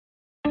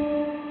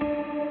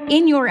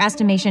In your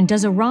estimation,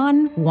 does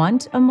Iran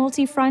want a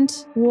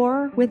multi-front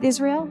war with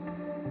Israel?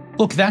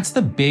 Look, that's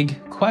the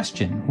big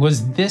question.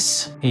 Was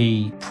this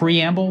a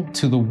preamble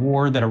to the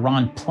war that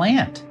Iran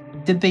planned?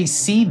 Did they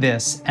see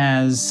this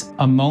as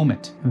a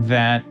moment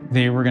that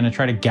they were going to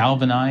try to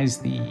galvanize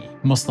the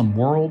Muslim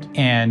world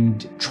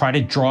and try to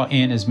draw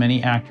in as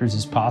many actors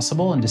as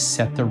possible and to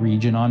set the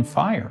region on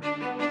fire?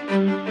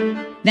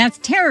 That's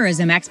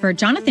terrorism expert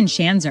Jonathan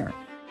Schanzer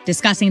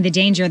discussing the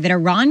danger that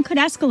Iran could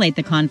escalate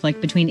the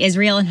conflict between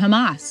Israel and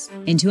Hamas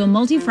into a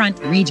multi-front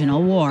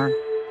regional war.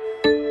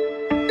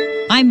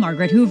 I'm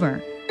Margaret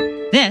Hoover.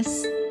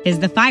 This is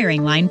the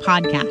Firing Line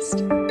Podcast.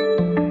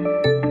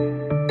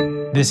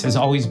 This has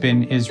always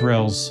been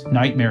Israel's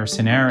nightmare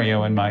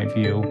scenario, in my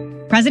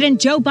view. President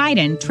Joe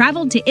Biden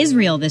traveled to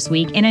Israel this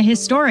week in a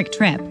historic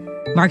trip,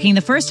 marking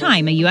the first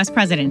time a U.S.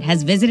 president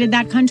has visited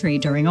that country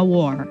during a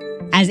war,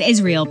 as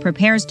Israel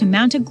prepares to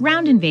mount a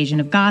ground invasion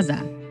of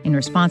Gaza in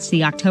response to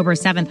the October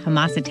 7th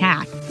Hamas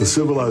attack. The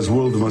civilized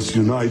world must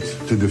unite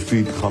to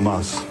defeat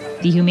Hamas.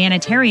 The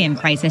humanitarian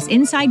crisis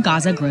inside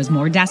Gaza grows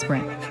more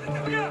desperate,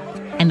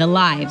 and the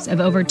lives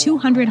of over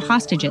 200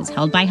 hostages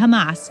held by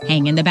Hamas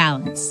hang in the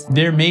balance.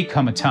 There may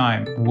come a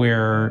time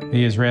where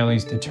the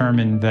Israelis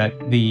determine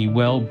that the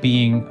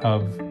well-being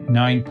of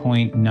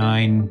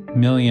 9.9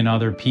 million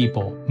other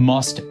people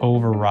must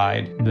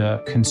override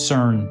the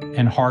concern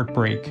and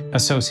heartbreak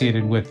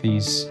associated with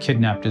these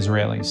kidnapped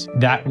Israelis.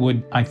 That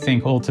would, I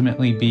think,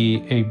 ultimately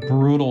be a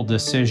brutal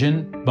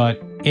decision,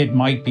 but it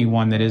might be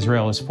one that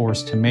Israel is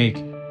forced to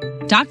make.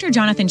 Dr.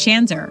 Jonathan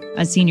Schanzer,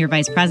 a senior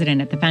vice president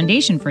at the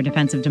Foundation for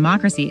Defense of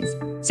Democracies,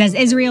 says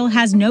Israel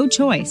has no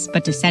choice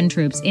but to send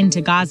troops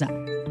into Gaza.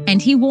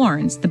 And he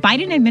warns the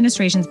Biden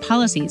administration's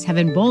policies have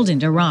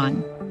emboldened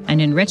Iran and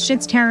enriched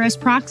its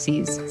terrorist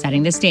proxies,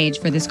 setting the stage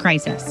for this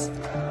crisis.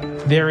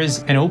 There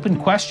is an open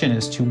question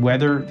as to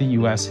whether the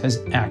U.S. has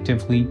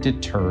actively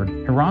deterred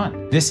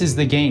Iran. This is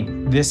the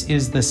game. This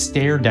is the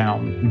stare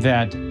down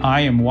that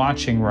I am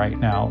watching right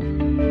now.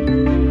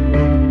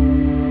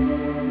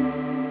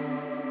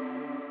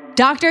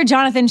 Dr.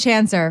 Jonathan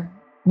Schanzer,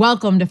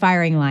 welcome to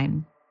Firing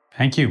Line.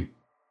 Thank you.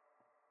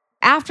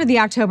 After the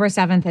October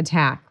 7th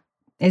attack,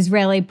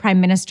 Israeli Prime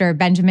Minister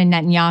Benjamin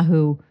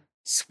Netanyahu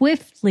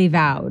swiftly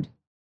vowed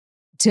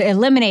to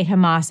eliminate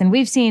Hamas, and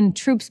we've seen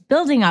troops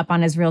building up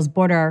on Israel's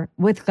border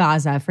with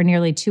Gaza for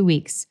nearly 2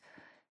 weeks.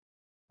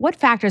 What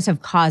factors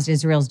have caused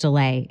Israel's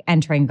delay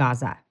entering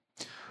Gaza?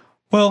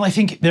 Well, I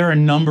think there are a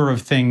number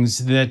of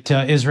things that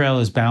Israel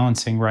is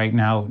balancing right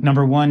now.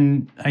 Number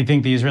one, I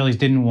think the Israelis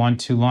didn't want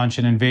to launch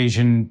an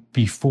invasion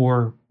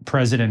before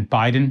President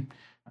Biden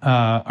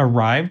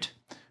arrived.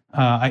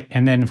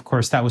 And then, of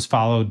course, that was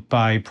followed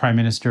by Prime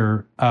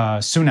Minister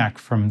Sunak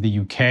from the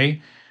UK.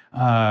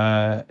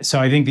 So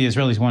I think the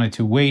Israelis wanted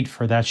to wait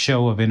for that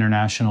show of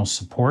international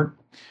support.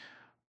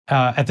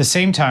 At the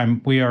same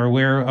time, we are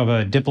aware of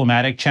a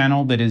diplomatic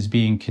channel that is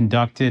being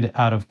conducted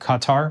out of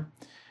Qatar.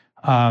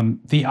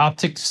 The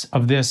optics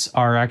of this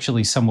are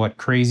actually somewhat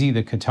crazy.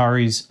 The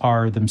Qataris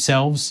are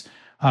themselves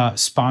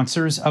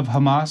sponsors of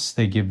Hamas.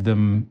 They give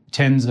them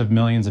tens of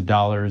millions of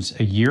dollars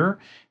a year,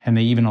 and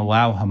they even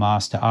allow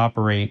Hamas to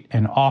operate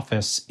an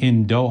office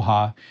in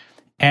Doha.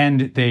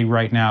 And they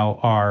right now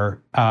are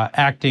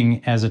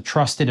acting as a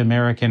trusted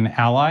American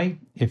ally,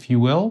 if you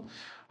will,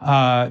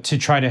 to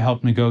try to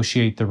help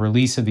negotiate the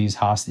release of these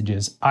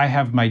hostages. I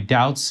have my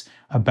doubts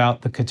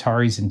about the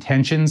Qataris'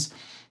 intentions.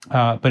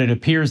 But it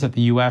appears that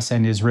the U.S.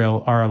 and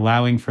Israel are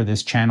allowing for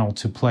this channel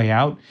to play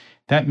out.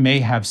 That may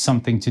have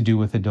something to do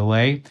with the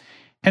delay.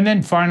 And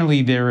then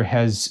finally, there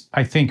has,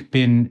 I think,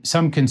 been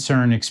some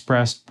concern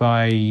expressed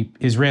by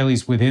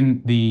Israelis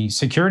within the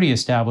security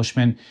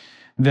establishment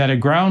that a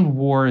ground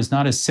war is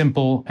not as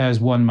simple as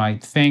one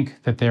might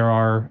think, that there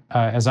are,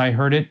 as I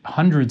heard it,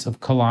 hundreds of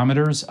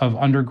kilometers of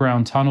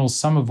underground tunnels,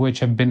 some of which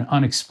have been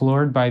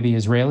unexplored by the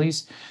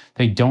Israelis.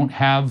 They don't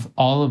have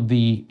all of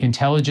the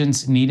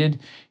intelligence needed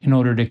in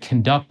order to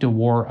conduct a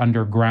war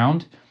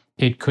underground.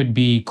 It could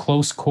be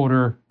close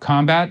quarter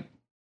combat.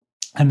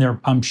 And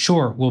there, I'm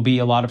sure, will be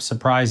a lot of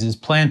surprises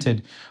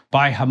planted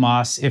by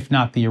Hamas, if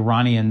not the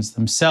Iranians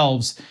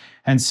themselves.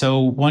 And so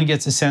one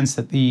gets a sense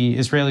that the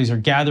Israelis are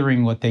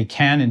gathering what they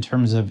can in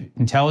terms of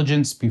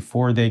intelligence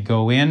before they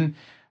go in,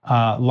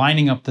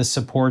 lining up the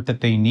support that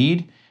they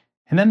need.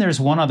 And then there's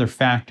one other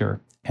factor,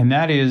 and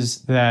that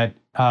is that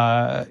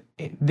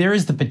there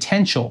is the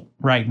potential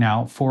right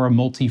now for a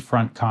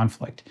multi-front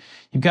conflict.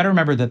 You've got to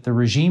remember that the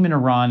regime in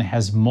Iran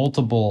has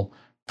multiple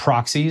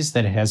proxies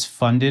that it has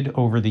funded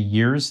over the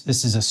years.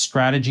 This is a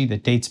strategy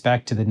that dates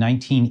back to the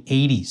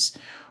 1980s,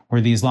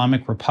 where the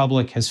Islamic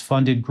Republic has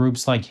funded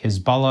groups like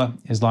Hezbollah,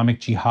 Islamic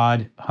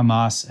Jihad,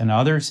 Hamas, and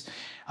others.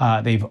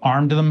 They've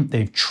armed them,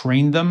 they've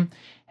trained them.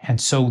 And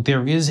so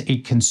there is a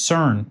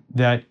concern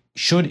that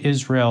should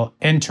Israel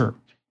enter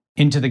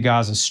into the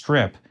Gaza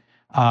Strip,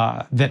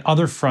 that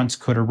other fronts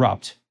could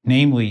erupt,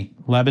 namely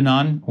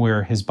Lebanon,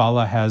 where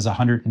Hezbollah has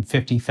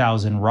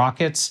 150,000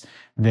 rockets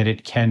that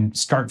it can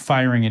start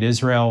firing at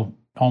Israel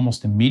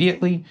almost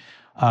immediately.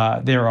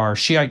 There are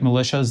Shiite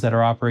militias that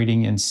are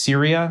operating in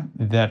Syria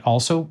that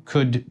also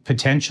could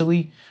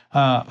potentially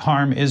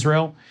harm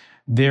Israel.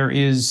 There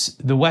is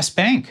the West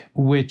Bank,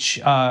 which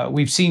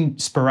we've seen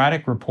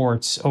sporadic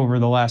reports over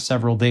the last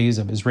several days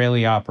of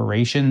Israeli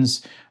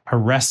operations,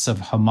 arrests of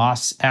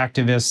Hamas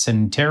activists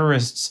and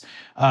terrorists.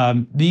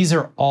 These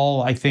are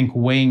all, I think,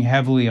 weighing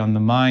heavily on the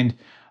mind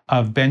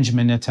of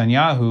Benjamin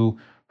Netanyahu,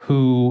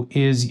 who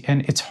is,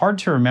 and it's hard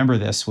to remember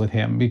this with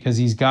him because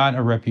he's got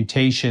a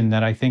reputation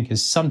that I think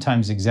is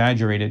sometimes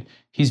exaggerated.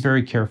 He's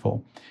very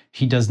careful.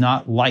 He does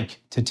not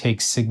like to take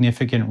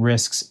significant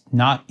risks,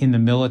 not in the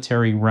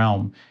military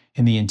realm.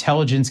 In the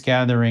intelligence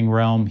gathering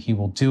realm, he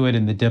will do it.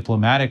 In the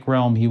diplomatic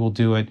realm, he will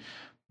do it.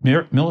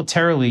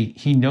 Militarily,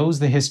 he knows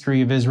the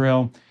history of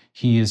Israel.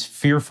 He is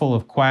fearful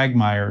of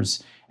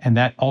quagmires, and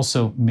that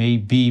also may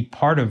be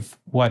part of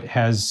what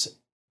has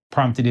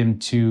prompted him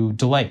to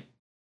delay.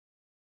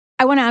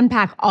 I want to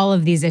unpack all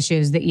of these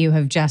issues that you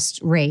have just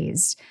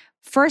raised.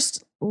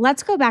 First,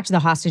 let's go back to the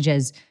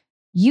hostages.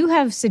 You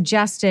have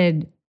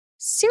suggested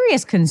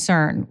serious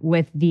concern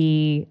with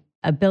the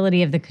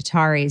ability of the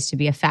Qataris to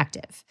be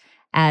effective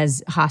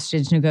as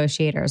hostage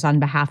negotiators on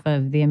behalf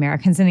of the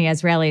Americans and the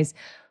Israelis.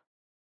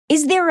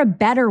 Is there a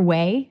better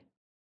way?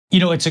 You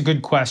know, it's a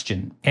good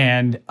question,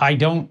 and I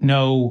don't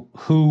know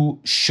who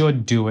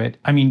should do it.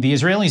 I mean, the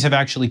Israelis have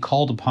actually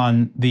called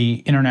upon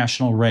the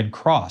International Red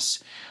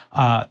Cross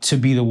to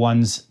be the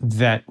ones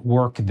that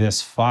work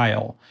this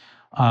file.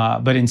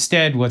 But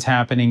instead, what's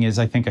happening is,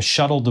 I think, a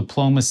shuttle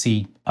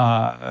diplomacy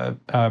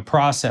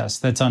process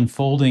that's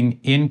unfolding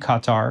in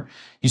Qatar.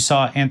 You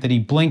saw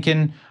Anthony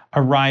Blinken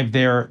arrive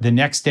there. The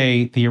next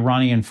day, the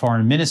Iranian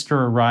foreign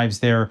minister arrives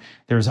there.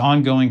 There's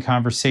ongoing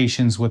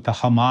conversations with the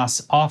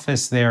Hamas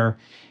office there.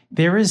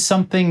 There is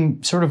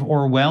something sort of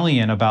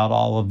Orwellian about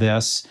all of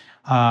this,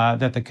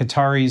 that the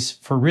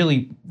Qataris, for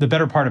really the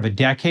better part of a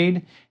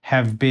decade,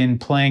 have been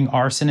playing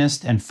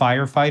arsonist and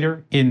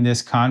firefighter in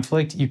this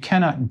conflict. You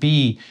cannot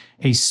be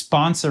a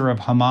sponsor of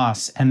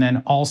Hamas and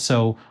then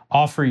also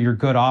offer your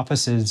good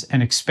offices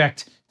and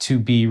expect to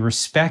be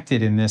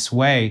respected in this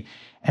way.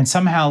 And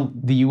somehow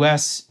the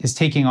U.S. is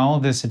taking all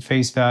of this at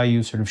face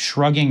value, sort of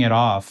shrugging it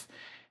off.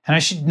 And I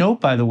should note,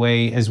 by the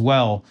way, as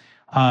well,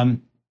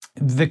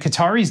 the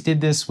Qataris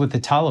did this with the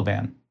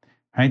Taliban,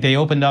 right? They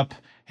opened up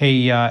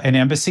an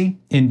embassy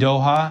in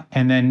Doha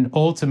and then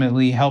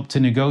ultimately helped to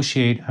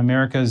negotiate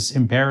America's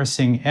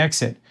embarrassing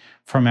exit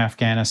from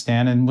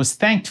Afghanistan and was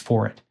thanked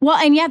for it. Well,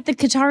 and yet the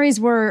Qataris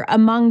were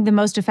among the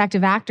most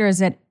effective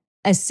actors at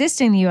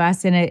assisting the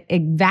U.S. in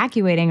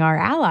evacuating our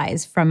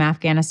allies from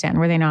Afghanistan,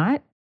 were they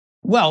not?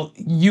 Well,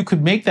 you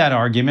could make that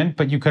argument,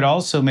 but you could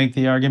also make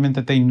the argument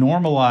that they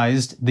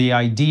normalized the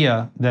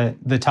idea that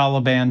the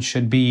Taliban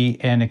should be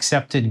an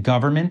accepted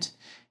government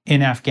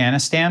in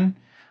Afghanistan,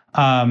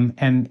 and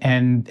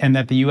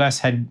that the U.S.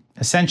 had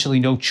essentially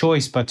no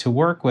choice but to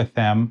work with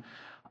them.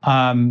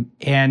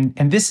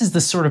 And this is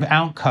the sort of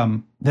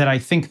outcome that I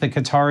think the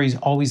Qataris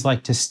always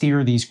like to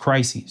steer these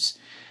crises.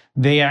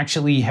 They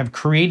actually have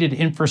created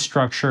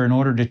infrastructure in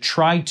order to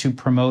try to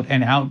promote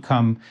an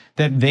outcome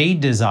that they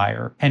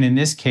desire. And in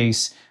this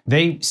case,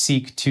 they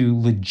seek to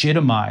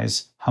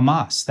legitimize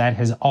Hamas. That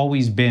has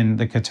always been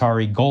the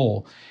Qatari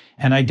goal.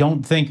 And I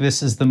don't think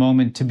this is the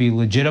moment to be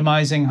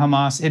legitimizing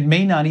Hamas. It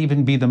may not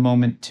even be the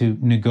moment to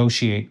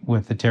negotiate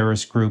with the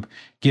terrorist group,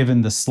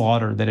 given the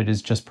slaughter that it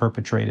has just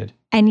perpetrated.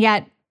 And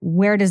yet,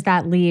 where does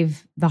that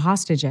leave the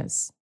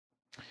hostages?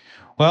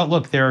 Well,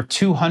 look, there are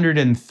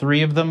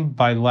 203 of them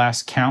by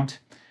last count.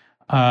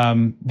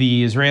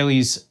 The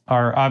Israelis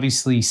are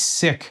obviously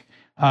sick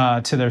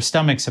to their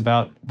stomachs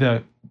about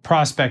the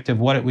prospect of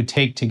what it would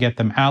take to get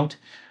them out.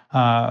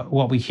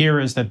 What we hear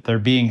is that they're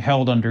being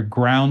held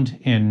underground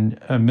in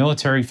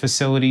military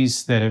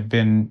facilities that have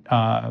been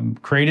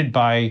created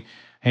by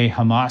a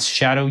Hamas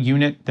shadow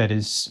unit that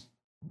is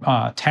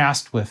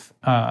tasked with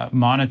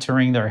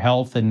monitoring their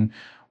health and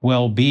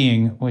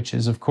well-being, which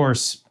is, of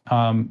course,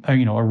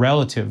 a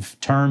relative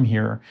term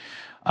here.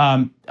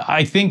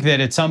 I think that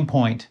at some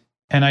point,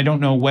 and I don't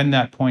know when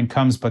that point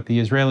comes, but the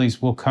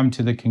Israelis will come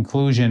to the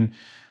conclusion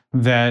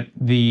that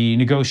the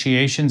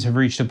negotiations have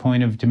reached a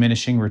point of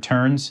diminishing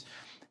returns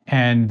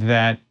and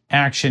that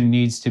action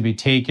needs to be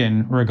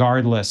taken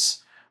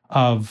regardless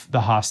of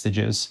the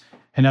hostages.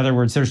 In other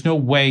words, there's no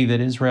way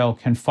that Israel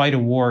can fight a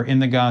war in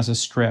the Gaza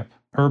Strip,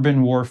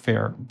 urban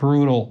warfare,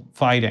 brutal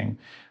fighting.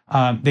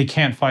 They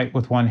can't fight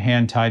with one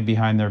hand tied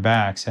behind their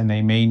backs, and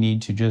they may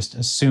need to just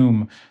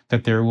assume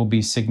that there will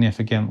be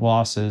significant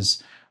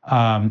losses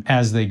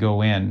as they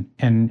go in.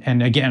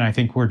 And again, I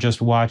think we're just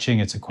watching.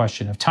 It's a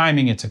question of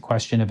timing. It's a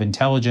question of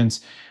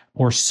intelligence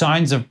or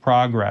signs of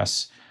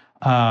progress.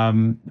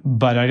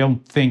 But I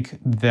don't think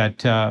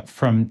that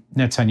from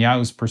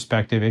Netanyahu's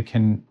perspective, it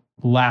can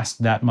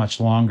last that much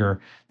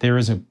longer. There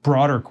is a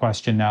broader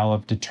question now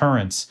of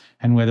deterrence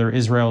and whether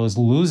Israel is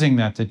losing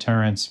that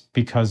deterrence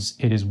because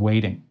it is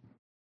waiting.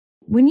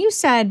 When you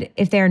said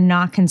if they're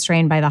not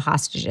constrained by the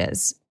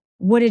hostages,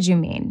 what did you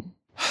mean?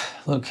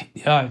 Look,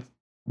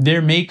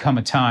 there may come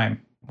a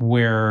time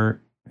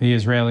where the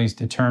Israelis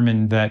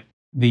determine that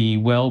the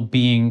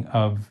well-being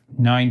of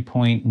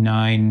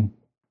 9.9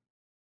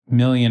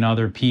 million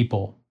other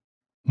people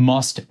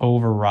must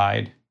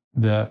override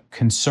the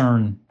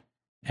concern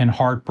and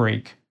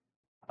heartbreak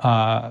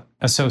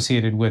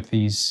associated with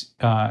these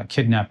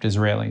kidnapped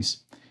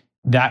Israelis.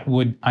 That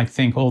would, I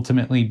think,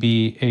 ultimately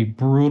be a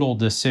brutal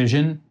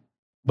decision,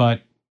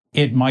 but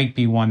it might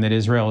be one that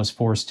Israel is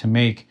forced to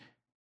make,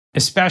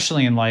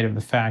 especially in light of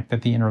the fact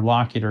that the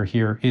interlocutor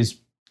here is,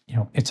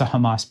 it's a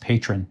Hamas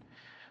patron.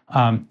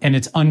 And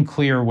it's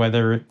unclear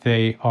whether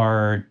they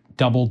are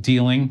double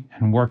dealing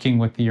and working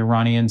with the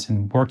Iranians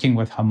and working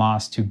with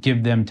Hamas to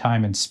give them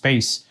time and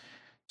space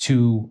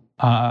to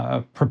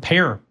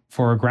prepare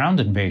for a ground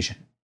invasion.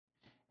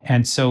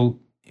 And so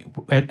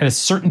at a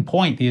certain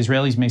point, the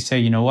Israelis may say,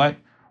 you know what,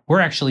 we're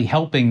actually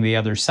helping the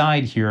other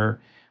side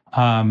here.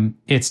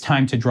 It's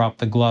time to drop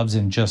the gloves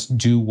and just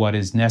do what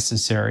is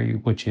necessary,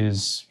 which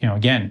is,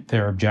 again,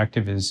 their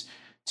objective is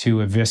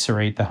to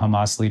eviscerate the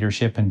Hamas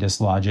leadership and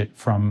dislodge it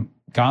from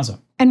Gaza.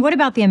 And what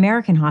about the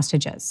American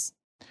hostages?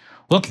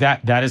 Look,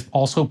 that is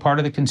also part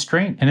of the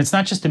constraint, and it's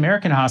not just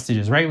American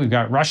hostages, right? We've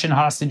got Russian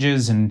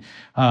hostages, and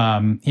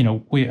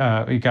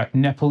we've got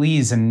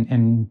Nepalese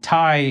and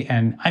Thai,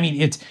 and I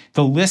mean, it's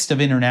the list of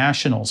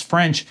internationals,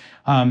 French.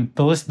 The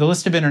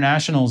list of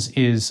internationals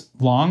is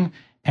long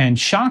and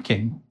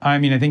shocking. I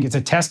mean, I think it's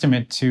a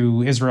testament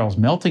to Israel's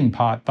melting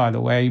pot, by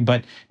the way.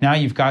 But now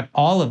you've got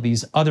all of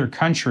these other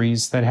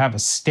countries that have a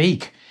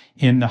stake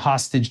in the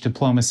hostage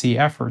diplomacy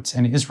efforts,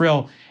 and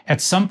Israel, at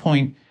some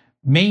point,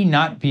 may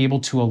not be able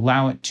to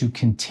allow it to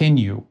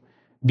continue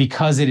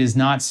because it is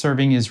not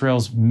serving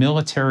Israel's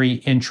military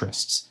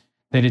interests,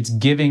 that it's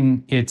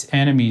giving its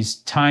enemies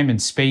time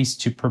and space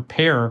to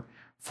prepare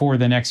for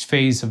the next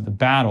phase of the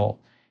battle.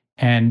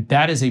 And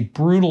that is a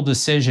brutal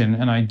decision,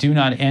 and I do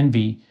not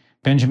envy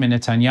Benjamin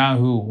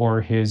Netanyahu or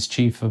his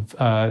chief of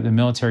the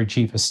military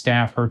chief of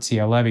staff, Herzi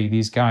Halevi.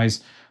 These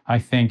guys, I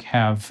think,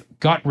 have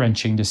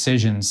gut-wrenching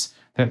decisions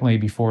that lay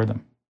before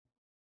them.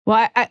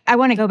 Well, I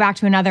want to go back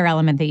to another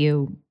element that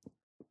you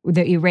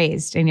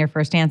raised in your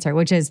first answer,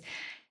 which is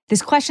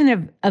this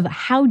question of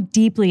how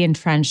deeply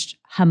entrenched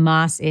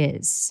Hamas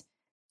is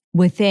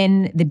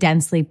within the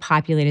densely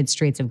populated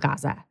streets of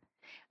Gaza.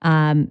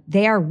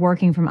 They are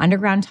working from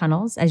underground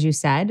tunnels, as you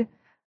said,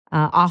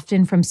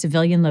 often from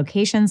civilian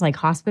locations like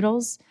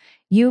hospitals.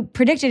 You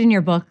predicted in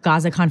your book,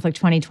 Gaza Conflict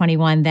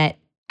 2021, that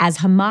as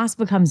Hamas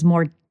becomes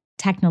more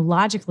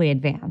technologically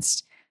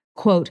advanced,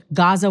 quote,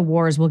 Gaza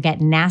wars will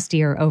get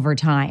nastier over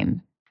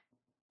time.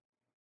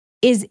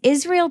 Is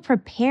Israel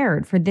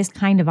prepared for this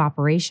kind of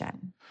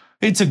operation?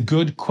 It's a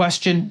good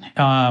question.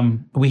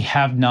 We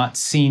have not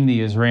seen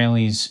the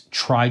Israelis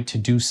try to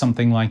do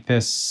something like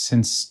this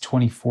since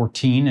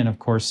 2014. And of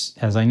course,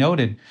 as I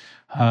noted,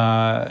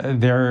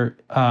 their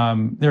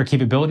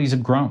capabilities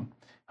have grown.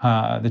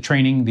 The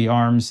training, the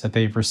arms that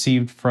they've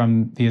received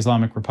from the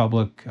Islamic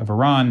Republic of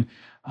Iran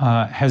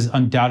has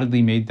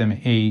undoubtedly made them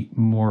a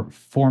more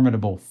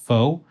formidable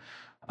foe.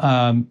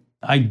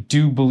 I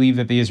do believe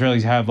that the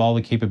Israelis have all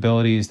the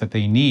capabilities that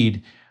they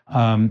need,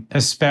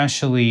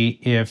 especially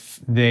if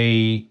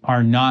they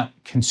are not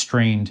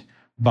constrained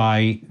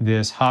by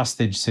this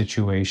hostage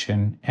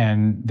situation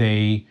and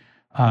they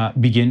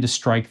begin to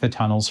strike the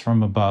tunnels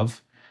from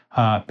above,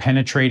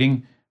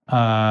 penetrating,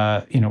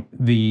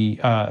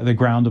 the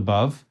ground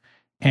above,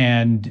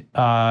 and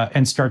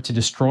start to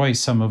destroy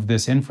some of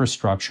this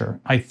infrastructure.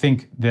 I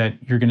think that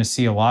you're going to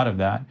see a lot of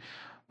that.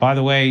 By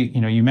the way,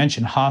 you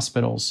mentioned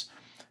hospitals.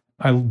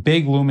 A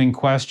big looming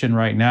question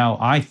right now,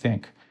 I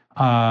think,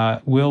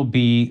 will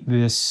be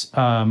this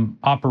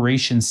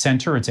operations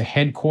center. It's a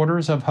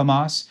headquarters of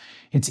Hamas.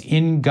 It's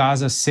in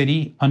Gaza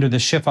City under the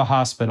Shifa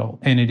Hospital,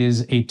 and it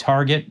is a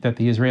target that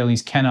the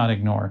Israelis cannot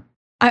ignore.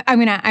 I'm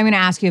gonna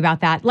ask you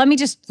about that. Let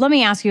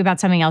me ask you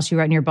about something else you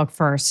wrote in your book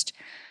first.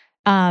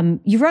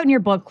 You wrote in your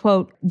book,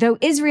 quote, though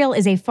Israel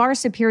is a far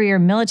superior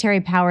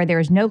military power, there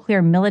is no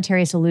clear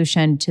military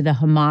solution to the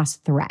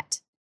Hamas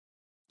threat.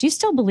 Do you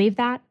still believe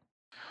that?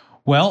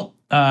 Well,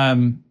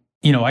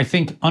 I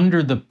think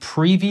under the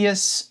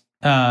previous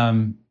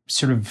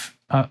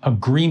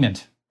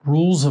agreement,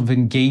 rules of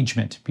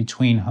engagement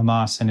between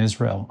Hamas and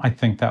Israel, I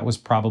think that was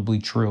probably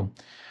true.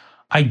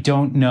 I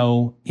don't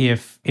know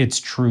if it's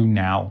true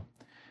now.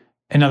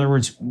 In other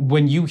words,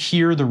 when you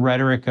hear the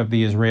rhetoric of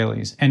the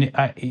Israelis, and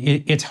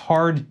it's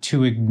hard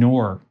to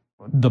ignore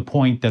the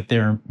point that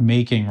they're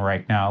making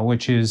right now,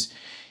 which is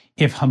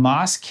if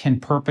Hamas can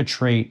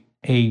perpetrate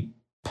a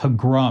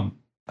pogrom,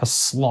 a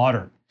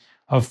slaughter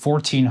of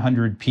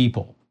 1,400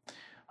 people,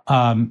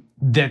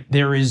 that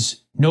there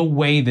is no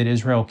way that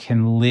Israel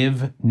can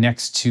live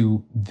next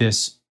to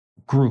this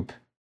group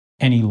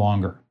any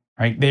longer.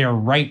 Right? They are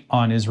right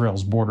on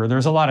Israel's border.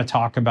 There's a lot of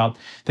talk about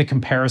the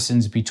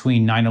comparisons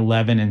between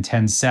 9/11 and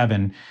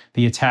 10/7.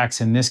 The attacks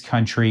in this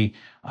country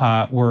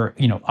were,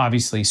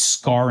 obviously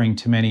scarring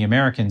to many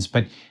Americans.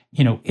 But,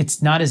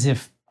 it's not as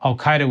if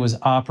Al-Qaeda was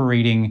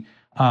operating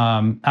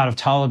out of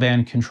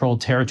Taliban-controlled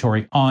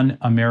territory on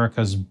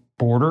America's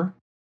border.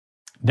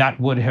 That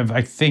would have,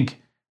 I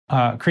think,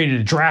 created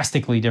a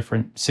drastically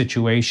different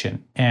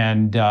situation.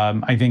 And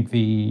I think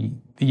the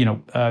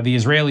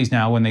Israelis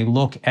now, when they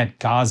look at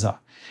Gaza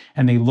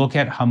and they look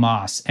at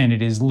Hamas, and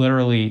it is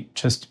literally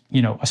just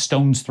a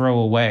stone's throw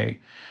away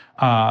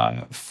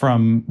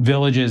from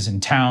villages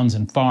and towns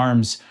and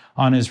farms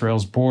on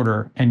Israel's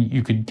border, and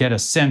you could get a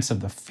sense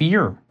of the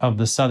fear of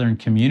the southern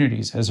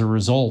communities as a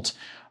result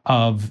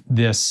of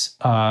this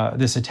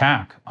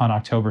attack on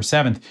October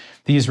 7th.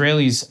 The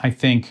Israelis, I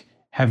think,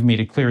 have made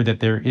it clear that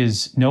there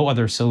is no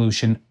other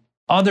solution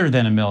other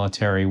than a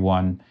military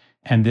one,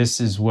 and this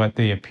is what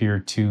they appear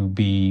to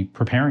be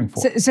preparing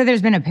for. So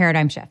there's been a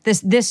paradigm shift.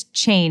 This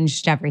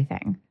changed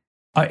everything.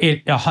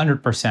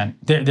 100%.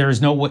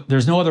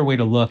 There's no other way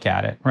to look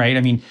at it, right?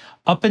 I mean,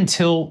 up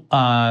until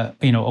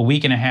a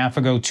week and a half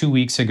ago, 2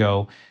 weeks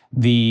ago,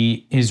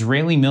 the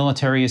Israeli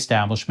military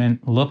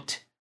establishment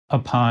looked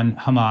upon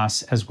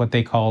Hamas as what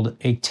they called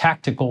a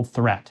tactical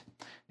threat.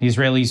 The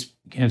Israelis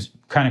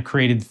kind of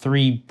created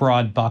three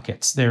broad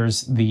buckets.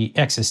 There's the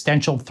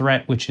existential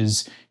threat, which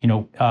is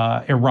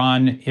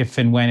Iran, if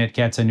and when it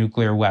gets a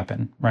nuclear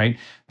weapon, right?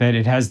 That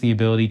it has the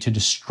ability to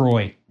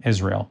destroy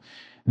Israel.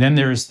 Then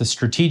there's the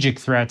strategic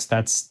threats.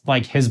 That's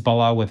like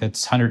Hezbollah with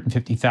its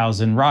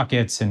 150,000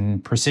 rockets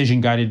and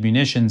precision-guided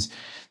munitions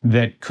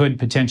that could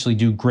potentially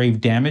do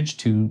grave damage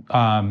to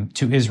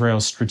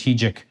Israel's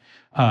strategic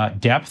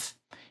depth.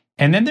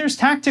 And then there's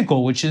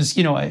tactical, which is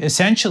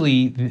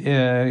essentially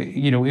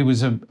it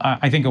was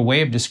I think a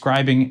way of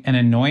describing an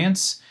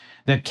annoyance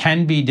that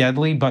can be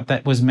deadly, but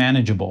that was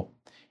manageable.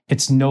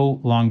 It's no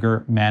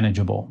longer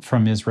manageable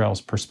from Israel's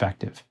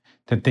perspective.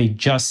 That they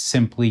just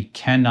simply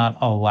cannot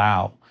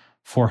allow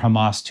for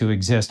Hamas to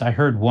exist. I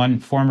heard one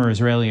former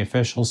Israeli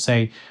official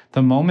say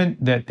the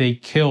moment that they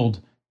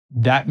killed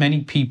that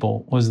many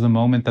people was the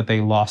moment that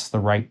they lost the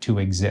right to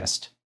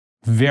exist.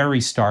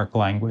 Very stark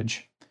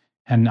language.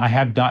 And I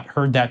have not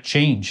heard that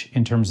change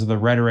in terms of the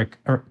rhetoric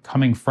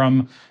coming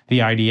from the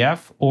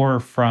IDF or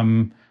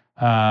from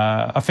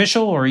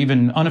official or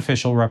even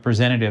unofficial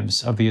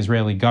representatives of the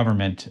Israeli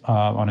government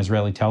on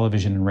Israeli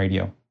television and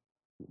radio.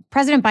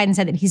 President Biden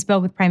said that he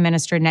spoke with Prime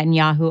Minister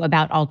Netanyahu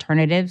about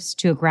alternatives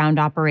to a ground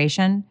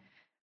operation.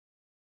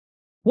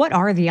 What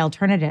are the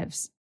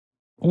alternatives?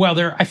 Well,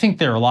 I think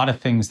there are a lot of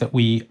things that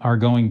we are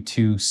going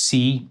to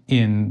see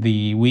in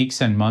the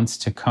weeks and months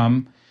to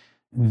come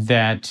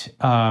that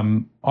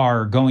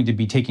are going to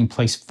be taking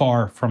place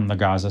far from the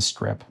Gaza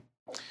Strip.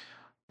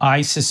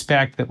 I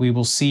suspect that we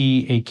will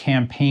see a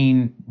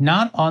campaign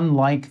not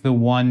unlike the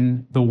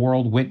one the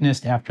world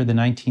witnessed after the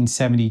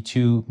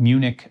 1972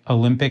 Munich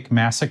Olympic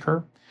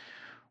massacre,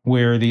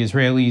 where the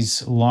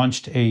Israelis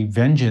launched a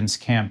vengeance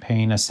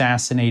campaign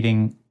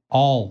assassinating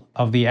all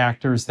of the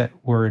actors that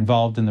were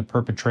involved in the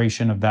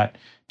perpetration of that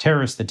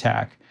terrorist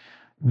attack.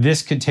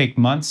 This could take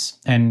months,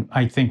 and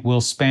I think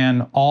will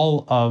span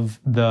all of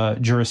the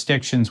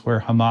jurisdictions where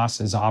Hamas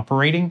is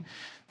operating.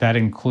 That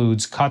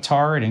includes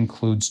Qatar, it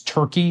includes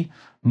Turkey,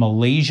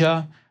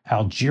 Malaysia,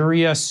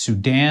 Algeria,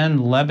 Sudan,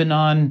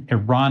 Lebanon,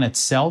 Iran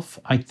itself.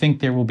 I think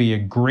there will be a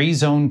gray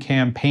zone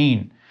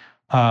campaign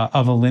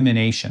of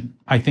elimination.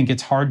 I think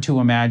it's hard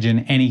to imagine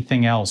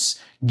anything else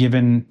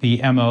given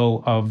the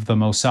MO of the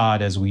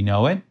Mossad as we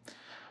know it.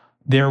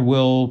 There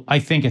will, I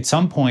think at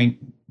some point,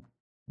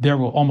 there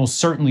will almost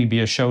certainly be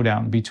a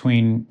showdown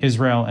between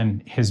Israel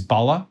and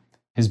Hezbollah.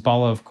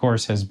 Hezbollah, of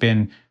course, has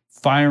been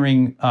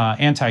firing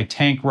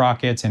anti-tank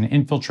rockets and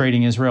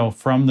infiltrating Israel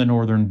from the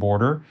northern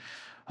border.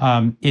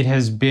 It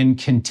has been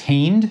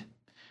contained,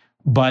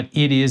 but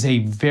it is a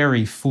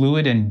very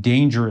fluid and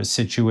dangerous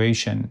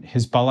situation.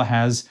 Hezbollah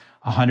has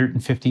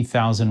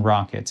 150,000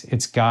 rockets.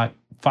 It's got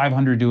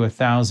 500 to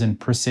 1,000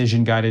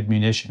 precision-guided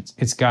munitions.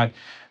 It's got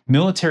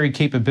military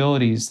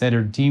capabilities that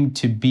are deemed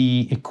to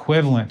be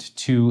equivalent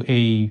to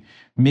a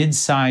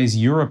mid-size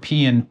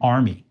European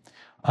army.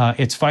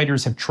 Its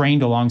fighters have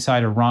trained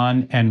alongside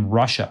Iran and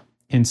Russia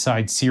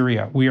inside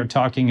Syria. We are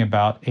talking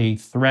about a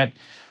threat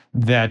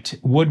that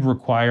would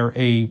require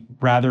a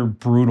rather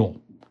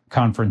brutal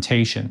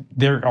confrontation.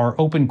 There are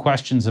open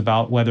questions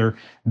about whether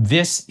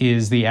this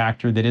is the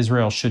actor that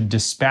Israel should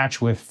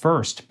dispatch with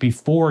first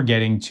before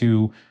getting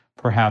to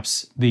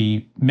perhaps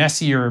the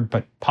messier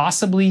but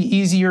possibly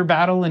easier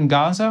battle in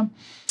Gaza.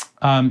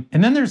 And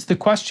then there's the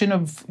question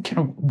of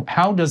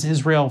how does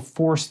Israel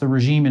force the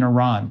regime in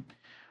Iran,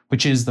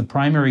 which is the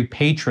primary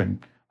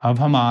patron of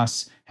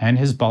Hamas and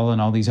Hezbollah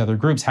and all these other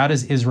groups. How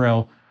does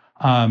Israel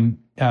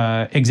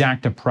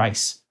exact a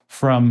price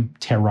from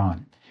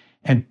Tehran?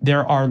 And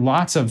there are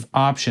lots of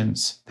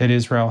options that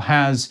Israel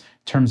has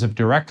in terms of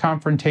direct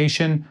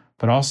confrontation,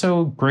 but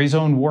also gray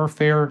zone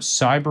warfare,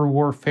 cyber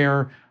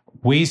warfare,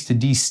 ways to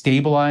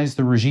destabilize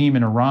the regime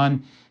in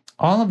Iran.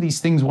 All of these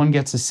things, one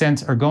gets a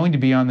sense, are going to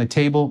be on the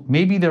table.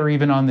 Maybe they're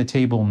even on the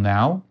table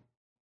now.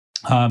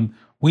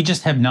 We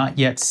just have not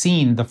yet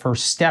seen the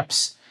first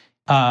steps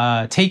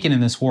taken in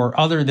this war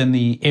other than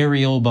the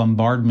aerial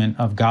bombardment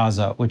of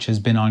Gaza, which has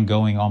been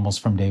ongoing almost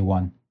from day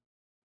one.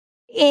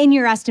 In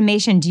your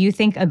estimation, do you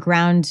think a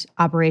ground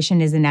operation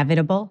is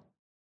inevitable?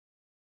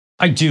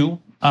 I do.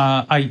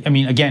 I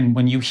mean, again,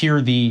 when you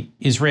hear the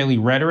Israeli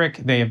rhetoric,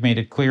 they have made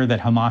it clear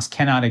that Hamas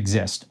cannot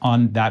exist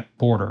on that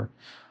border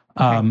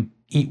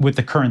with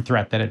the current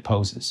threat that it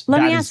poses.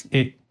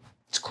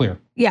 It's clear.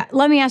 Yeah,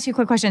 let me ask you a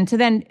quick question. So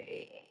then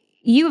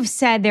you've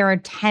said there are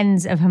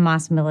tens of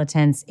Hamas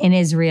militants in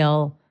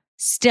Israel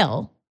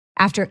still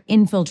after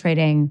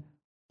infiltrating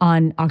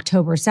on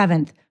October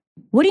 7th.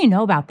 What do you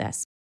know about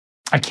this?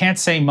 I can't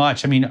say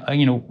much. I mean,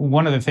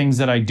 one of the things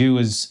that I do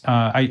is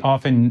I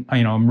often,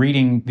 I'm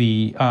reading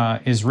the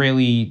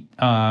Israeli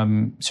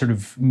sort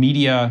of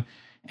media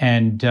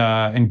and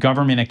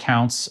government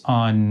accounts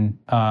on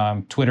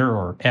Twitter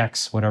or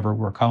X, whatever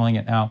we're calling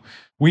it now.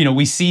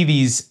 We see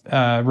these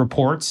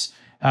reports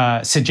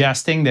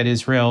suggesting that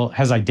Israel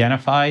has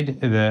identified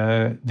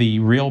the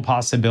real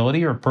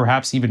possibility, or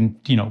perhaps even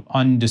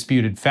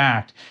undisputed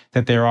fact,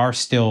 that there are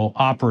still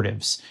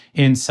operatives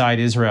inside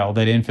Israel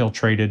that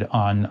infiltrated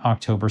on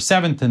October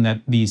 7th, and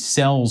that these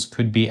cells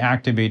could be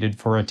activated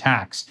for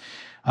attacks.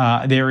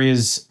 There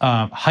is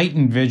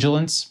heightened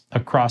vigilance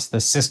across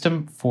the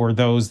system for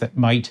those that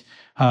might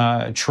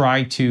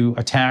try to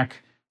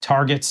attack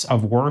targets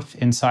of worth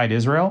inside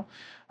Israel.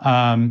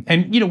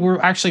 We're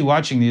actually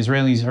watching the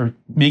Israelis are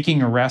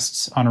making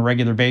arrests on a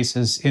regular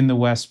basis in the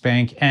West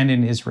Bank and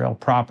in Israel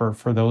proper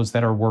for those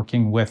that are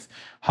working with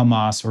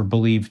Hamas or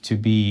believed to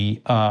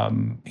be,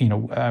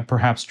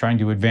 perhaps trying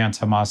to advance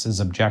Hamas's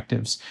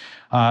objectives.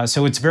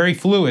 So it's very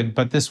fluid,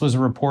 but this was a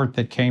report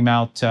that came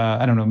out,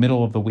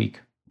 middle of the week.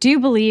 Do you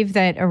believe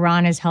that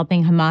Iran is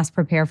helping Hamas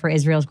prepare for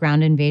Israel's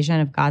ground invasion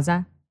of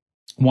Gaza?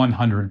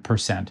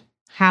 100%.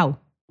 How?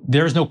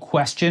 There's no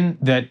question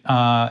that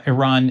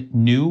Iran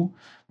knew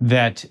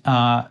that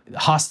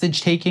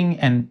hostage taking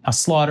and a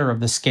slaughter of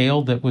the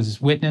scale that was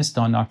witnessed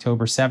on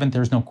October 7th,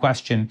 there's no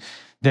question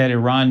that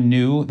Iran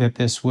knew that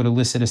this would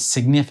elicit a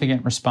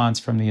significant response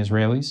from the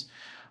Israelis.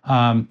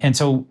 And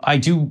so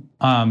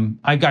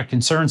I've got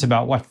concerns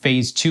about what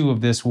phase 2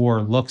 of this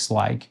war looks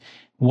like,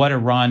 what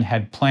Iran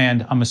had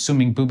planned. I'm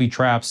assuming booby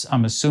traps.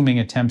 I'm assuming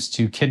attempts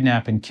to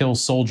kidnap and kill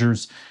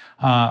soldiers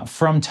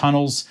from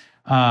tunnels,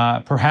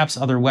 perhaps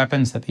other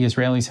weapons that the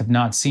Israelis have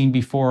not seen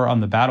before on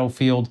the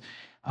battlefield.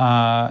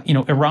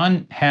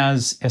 Iran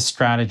has a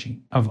strategy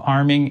of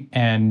arming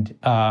and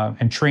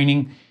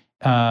training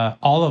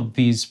all of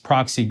these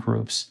proxy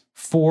groups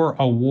for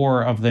a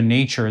war of the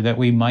nature that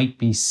we might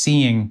be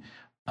seeing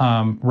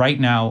right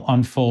now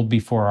unfold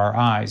before our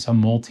eyes, a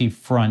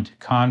multi-front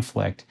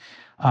conflict.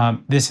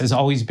 This has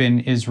always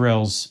been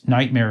Israel's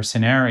nightmare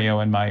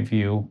scenario, in my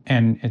view.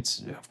 And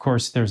it's, of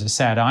course, there's a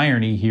sad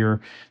irony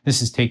here.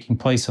 This is taking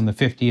place on the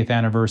 50th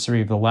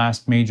anniversary of the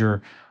last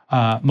major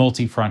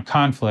multi-front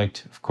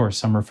conflict. Of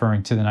course, I'm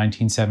referring to the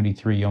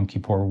 1973 Yom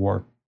Kippur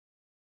War.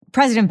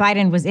 President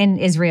Biden was in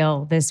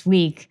Israel this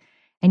week,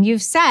 and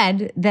you've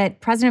said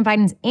that President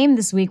Biden's aim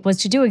this week was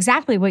to do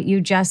exactly what you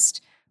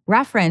just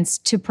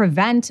referenced, to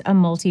prevent a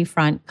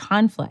multi-front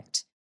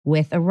conflict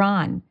with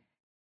Iran.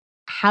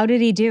 How did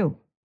he do?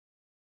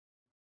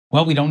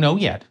 Well, we don't know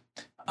yet.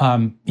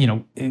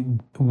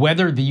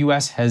 Whether the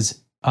U.S.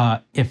 has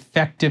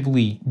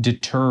effectively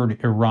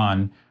deterred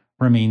Iran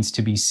remains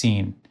to be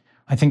seen.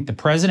 I think the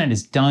president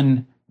has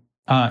done,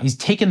 he's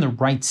taken the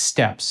right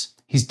steps.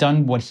 He's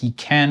done what he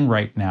can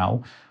right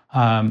now.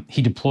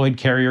 He deployed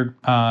carrier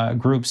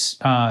groups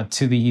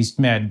to the East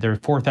Med. There are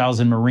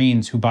 4,000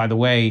 Marines who, by the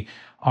way,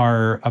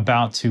 are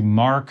about to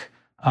mark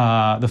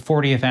the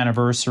 40th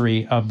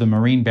anniversary of the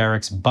Marine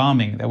barracks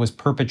bombing that was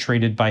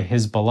perpetrated by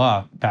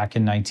Hezbollah back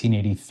in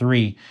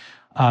 1983.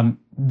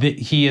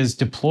 He has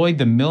deployed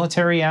the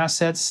military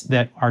assets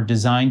that are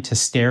designed to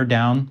stare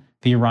down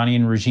the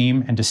Iranian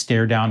regime and to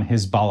stare down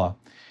Hezbollah.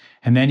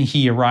 And then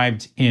he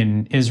arrived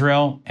in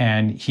Israel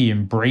and he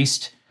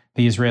embraced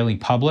the Israeli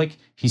public.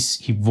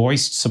 He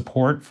voiced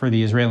support for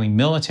the Israeli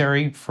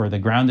military, for the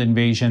ground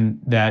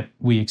invasion that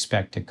we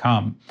expect to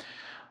come.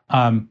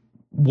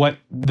 What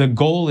the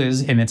goal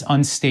is, and it's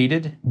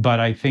unstated, but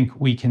I think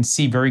we can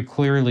see very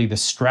clearly the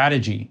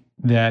strategy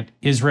that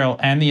Israel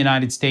and the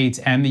United States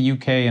and the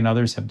UK and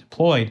others have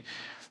deployed.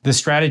 The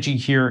strategy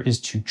here is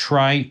to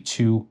try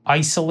to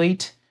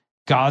isolate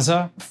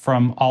Gaza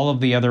from all of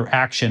the other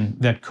action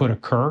that could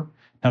occur.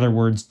 In other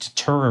words,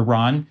 deter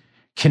Iran,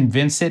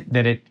 convince it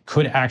that it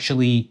could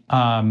actually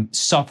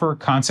suffer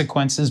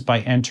consequences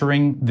by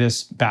entering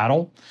this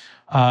battle.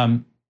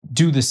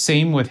 Do the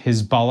same with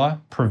Hezbollah,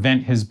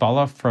 prevent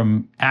Hezbollah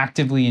from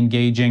actively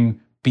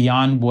engaging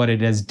beyond what it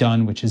has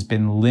done, which has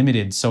been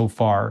limited so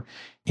far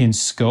in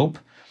scope.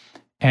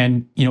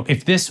 And,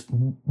 if this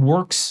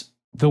works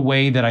the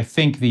way that I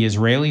think the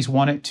Israelis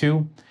want it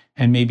to,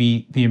 and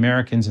maybe the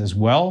Americans as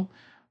well,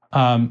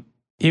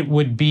 it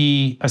would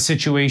be a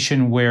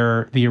situation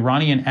where the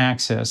Iranian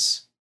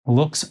axis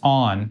looks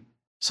on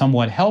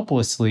somewhat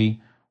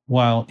helplessly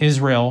while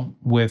Israel,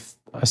 with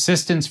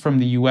assistance from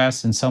the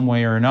US in some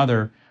way or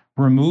another,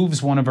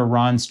 removes one of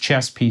Iran's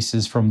chess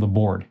pieces from the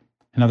board.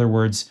 In other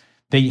words,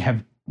 they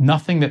have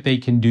nothing that they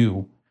can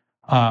do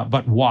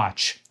but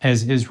watch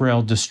as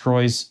Israel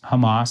destroys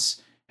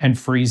Hamas and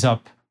frees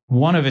up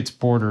one of its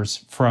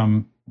borders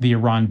from the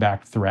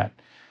Iran-backed threat.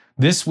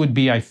 this would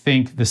be, I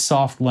think, the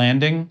soft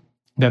landing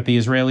that the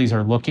Israelis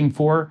are looking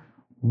for.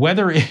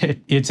 Whether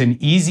it's an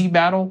easy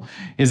battle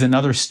is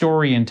another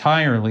story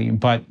entirely,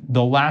 but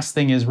the last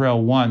thing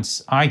Israel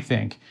wants, I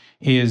think,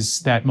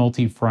 is that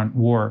multi-front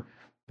war.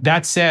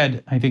 That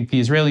said, I think the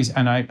Israelis,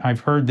 and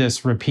I've heard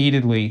this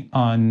repeatedly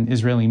on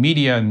Israeli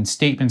media and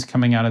statements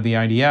coming out of the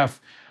IDF,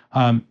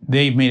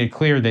 they've made it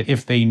clear that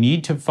if they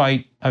need to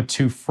fight a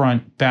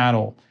two-front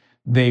battle,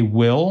 they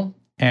will,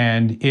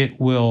 and it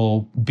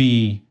will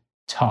be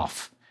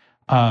tough.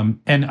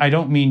 And I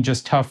don't mean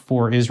just tough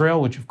for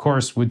Israel, which of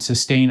course would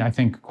sustain, I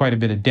think, quite a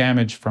bit of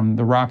damage from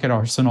the rocket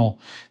arsenal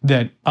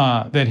that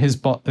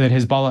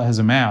Hezbollah has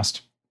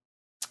amassed.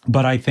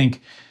 But I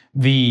think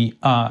the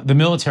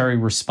military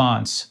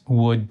response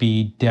would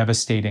be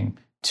devastating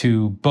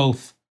to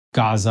both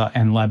Gaza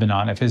and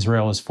Lebanon if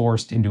Israel is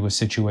forced into a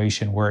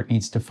situation where it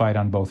needs to fight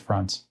on both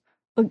fronts.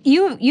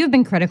 You've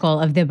been critical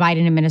of the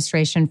Biden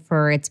administration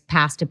for its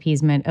past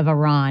appeasement of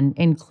Iran,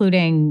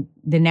 including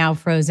the now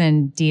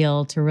frozen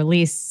deal to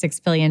release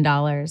 $6 billion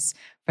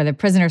for the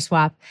prisoner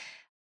swap.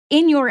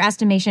 In your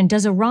estimation,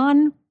 does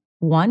Iran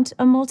want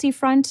a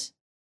multi-front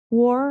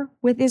war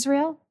with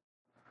Israel?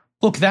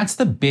 Look, that's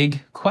the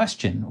big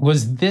question.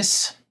 Was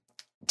this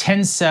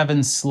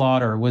 10-7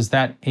 slaughter, was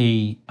that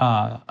a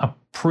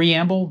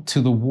preamble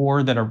to the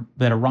war that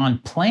Iran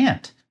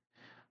planned?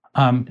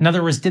 In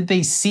other words, did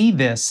they see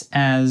this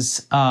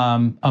as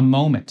a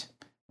moment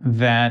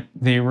that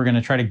they were going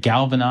to try to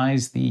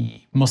galvanize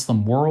the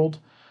Muslim world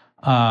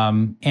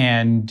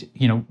and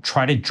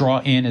try to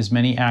draw in as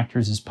many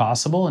actors as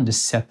possible and to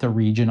set the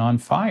region on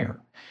fire?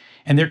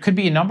 And there could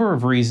be a number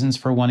of reasons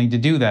for wanting to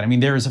do that. I mean,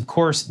 there is, of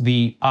course,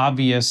 the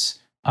obvious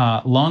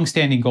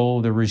longstanding goal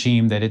of the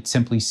regime that it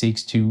simply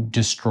seeks to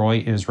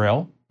destroy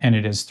Israel, and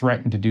it has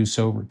threatened to do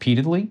so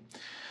repeatedly.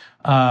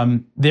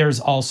 There's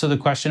also the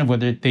question of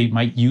whether they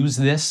might use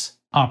this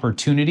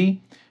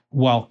opportunity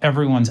while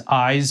everyone's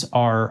eyes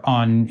are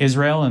on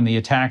Israel and the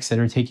attacks that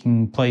are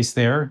taking place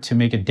there to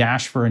make a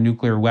dash for a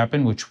nuclear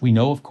weapon, which we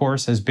know, of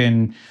course, has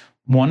been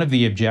one of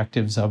the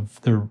objectives of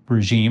the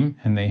regime,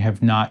 and they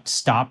have not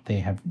stopped. They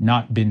have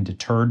not been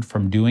deterred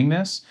from doing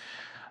this.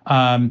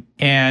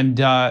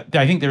 And I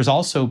think there's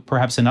also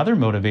perhaps another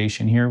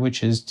motivation here,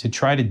 which is to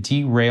try to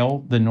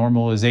derail the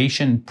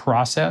normalization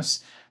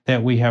process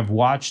that we have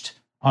watched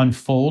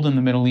unfold in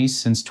the Middle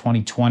East since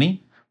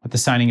 2020 with the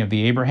signing of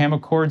the Abraham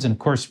Accords. And of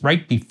course,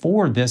 right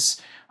before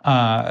this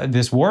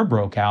war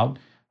broke out,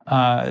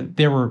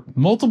 there were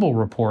multiple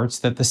reports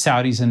that the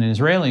Saudis and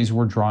Israelis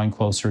were drawing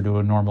closer to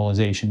a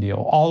normalization deal.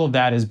 All of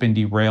that has been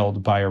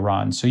derailed by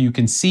Iran. So you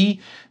can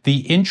see the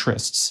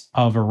interests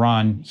of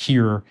Iran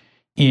here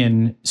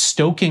in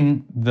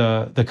stoking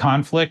the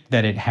conflict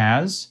that it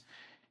has.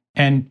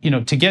 And,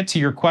 to get to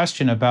your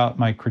question about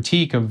my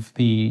critique of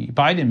the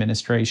Biden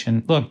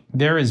administration, look,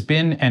 there has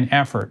been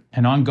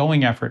an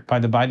ongoing effort by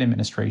the Biden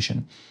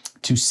administration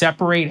to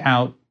separate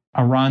out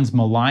Iran's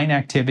malign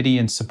activity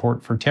and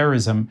support for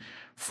terrorism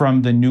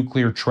from the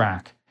nuclear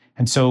track.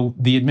 And so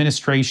the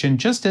administration,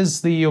 just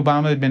as the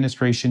Obama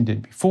administration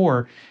did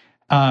before,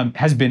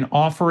 has been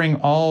offering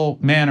all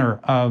manner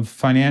of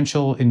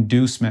financial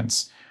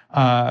inducements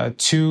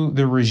to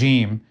the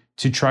regime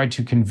to try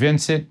to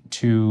convince it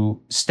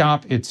to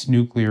stop its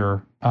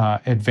nuclear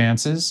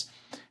advances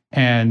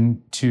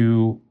and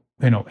to,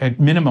 at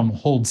minimum,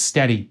 hold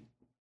steady.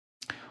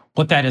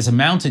 What that has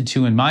amounted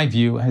to, in my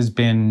view, has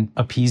been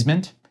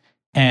appeasement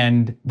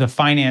and the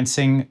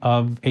financing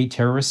of a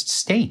terrorist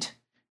state.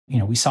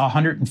 We saw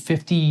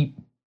 $150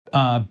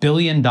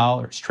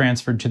 billion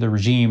transferred to the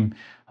regime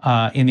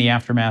in the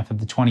aftermath of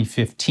the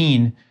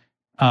 2015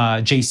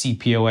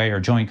 JCPOA, or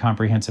Joint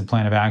Comprehensive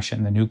Plan of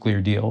Action, the nuclear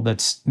deal. By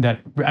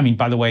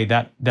the way,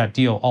 that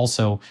deal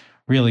also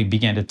really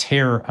began to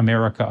tear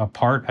America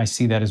apart. I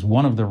see that as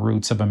one of the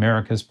roots of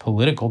America's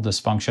political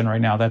dysfunction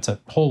right now. That's a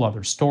whole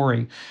other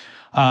story.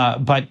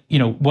 But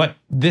what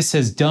this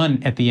has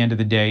done at the end of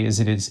the day is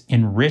it has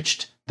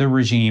enriched the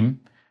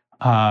regime.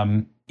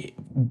 And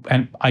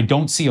I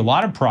don't see a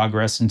lot of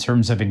progress in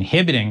terms of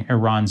inhibiting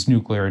Iran's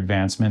nuclear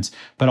advancements,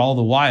 but all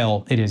the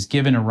while it has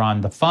given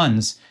Iran the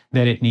funds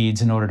that it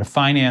needs in order to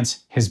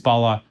finance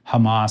Hezbollah,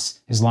 Hamas,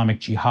 Islamic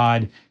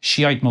Jihad,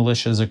 Shiite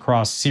militias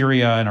across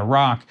Syria and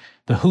Iraq,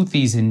 the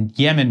Houthis in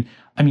Yemen.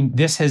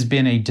 This has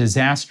been a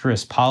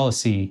disastrous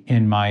policy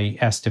in my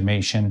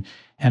estimation.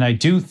 And I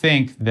do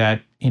think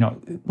that,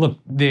 look,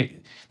 the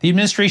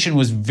administration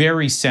was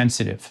very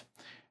sensitive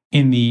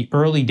in the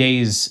early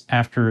days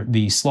after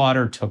the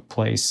slaughter took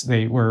place.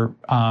 They were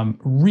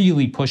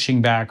really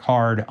pushing back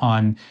hard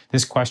on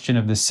this question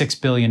of the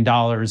 $6 billion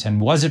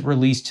and was it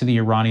released to the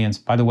Iranians?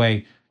 By the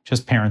way,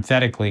 just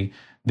parenthetically,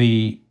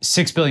 the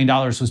 $6 billion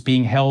was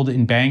being held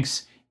in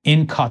banks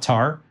in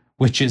Qatar,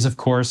 which is, of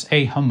course,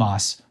 a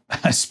Hamas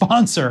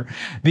sponsor.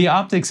 The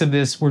optics of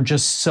this were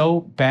just so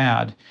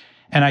bad.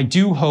 And I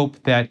do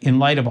hope that in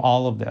light of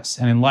all of this,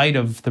 and in light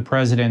of the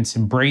president's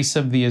embrace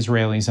of the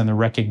Israelis and the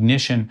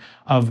recognition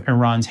of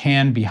Iran's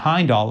hand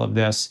behind all of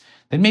this,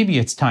 that maybe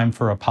it's time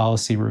for a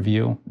policy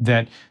review,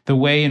 that the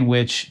way in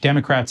which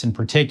Democrats in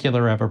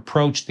particular have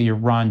approached the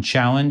Iran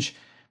challenge,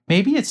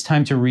 maybe it's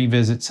time to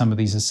revisit some of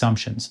these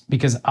assumptions,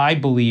 because I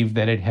believe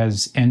that it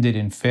has ended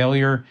in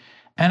failure.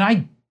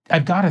 And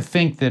I've got to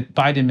think that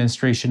Biden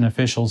administration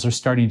officials are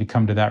starting to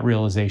come to that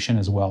realization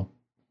as well.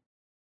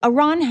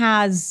 Iran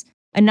has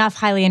enough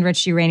highly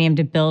enriched uranium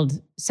to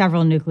build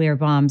several nuclear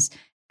bombs.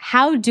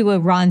 How do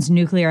Iran's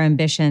nuclear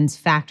ambitions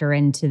factor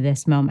into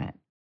this moment?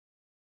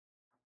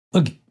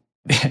 Look,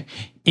 it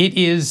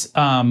is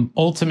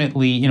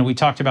ultimately, we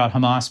talked about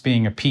Hamas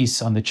being a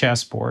piece on the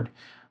chessboard,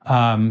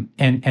 and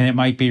it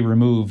might be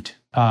removed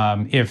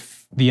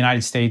if the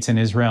United States and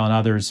Israel and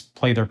others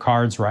play their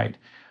cards right.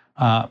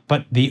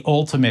 But the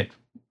ultimate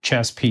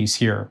chess piece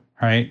here,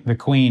 right, the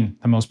queen,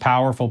 the most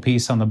powerful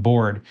piece on the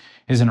board,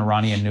 is an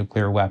Iranian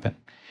nuclear weapon.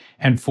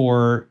 And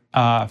for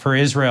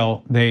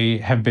Israel, they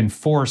have been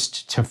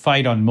forced to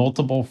fight on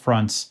multiple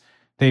fronts.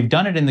 They've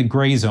done it in the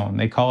gray zone.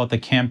 They call it the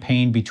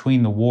campaign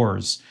between the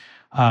wars.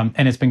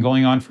 And it's been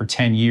going on for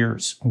 10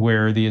 years,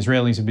 where the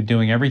Israelis have been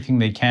doing everything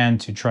they can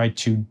to try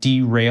to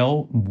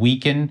derail,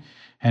 weaken,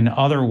 and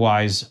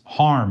otherwise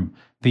harm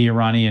the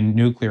Iranian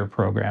nuclear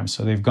program.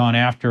 So they've gone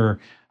after,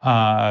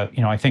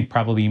 I think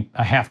probably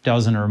a half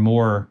dozen or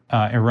more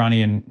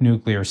Iranian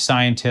nuclear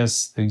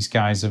scientists. These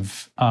guys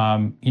have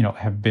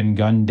been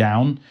gunned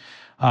down.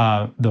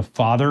 The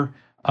father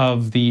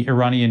of the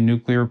Iranian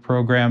nuclear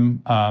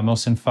program,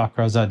 Mohsen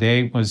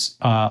Fakhrizadeh, was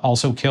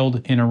also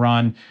killed in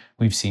Iran.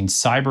 We've seen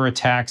cyber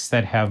attacks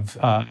that have,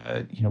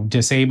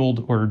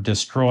 disabled or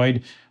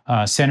destroyed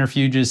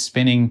centrifuges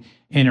spinning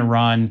in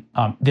Iran.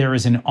 There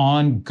is an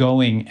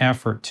ongoing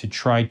effort to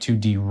try to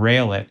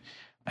derail it,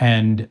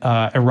 and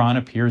Iran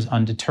appears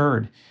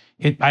undeterred.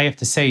 I have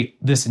to say,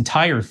 this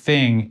entire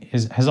thing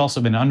has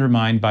also been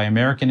undermined by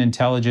American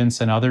intelligence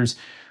and others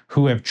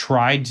who have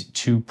tried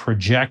to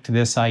project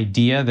this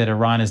idea that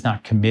Iran is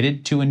not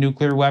committed to a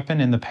nuclear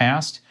weapon in the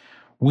past.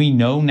 We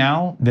know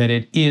now that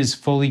it is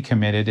fully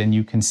committed, and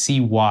you can see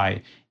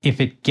why. If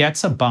it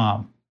gets a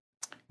bomb,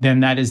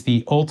 then that is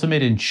the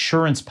ultimate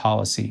insurance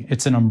policy.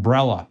 It's an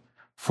umbrella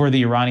for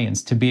the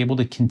Iranians to be able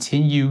to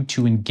continue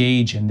to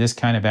engage in this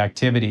kind of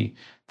activity,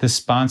 the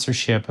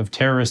sponsorship of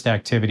terrorist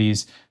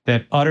activities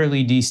that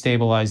utterly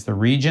destabilize the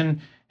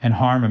region and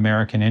harm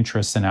American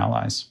interests and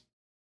allies.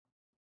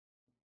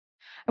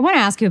 I want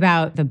to ask you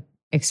about the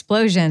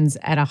explosions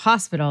at a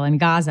hospital in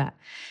Gaza.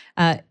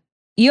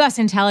 U.S.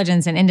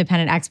 intelligence and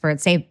independent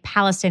experts say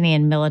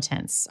Palestinian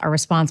militants are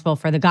responsible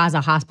for the Gaza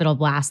hospital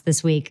blast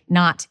this week,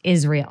 not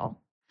Israel.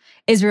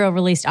 Israel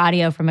released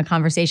audio from a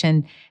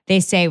conversation they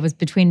say was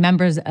between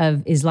members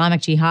of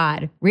Islamic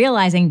Jihad,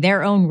 realizing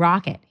their own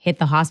rocket hit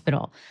the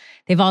hospital.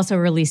 They've also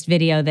released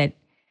video that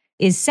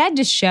is said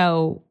to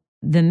show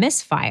the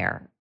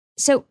misfire.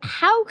 So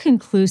how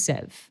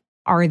conclusive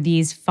are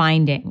these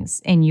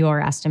findings in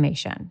your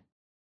estimation?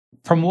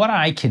 From what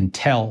I can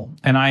tell,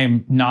 and I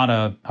am not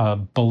a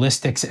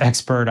ballistics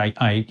expert,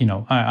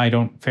 I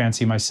don't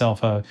fancy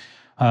myself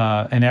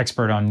an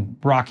expert on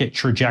rocket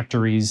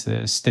trajectories,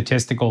 the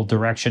statistical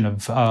direction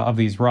of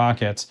these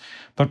rockets.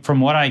 But from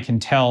what I can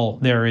tell,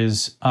 there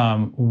is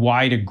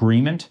wide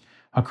agreement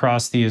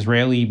across the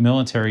Israeli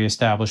military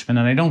establishment.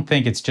 And I don't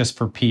think it's just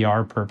for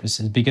PR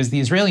purposes, because the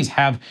Israelis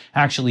have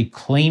actually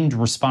claimed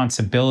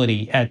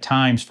responsibility at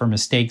times for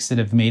mistakes that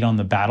have made on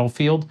the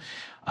battlefield.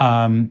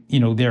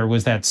 There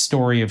was that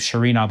story of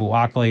Shireen Abu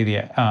Akleh,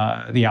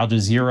 the Al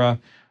Jazeera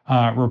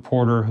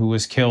reporter who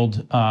was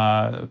killed,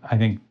 I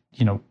think,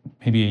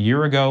 maybe a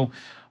year ago,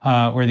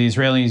 where the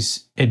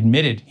Israelis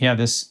admitted,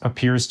 this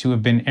appears to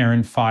have been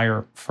errant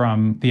fire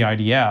from the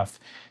IDF.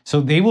 So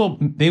they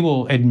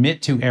will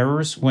admit to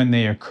errors when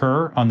they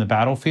occur on the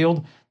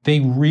battlefield.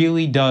 They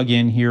really dug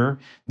in here.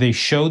 They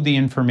showed the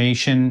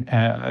information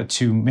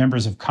to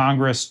members of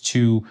Congress,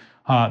 to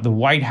the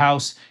White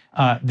House.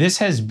 This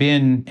has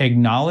been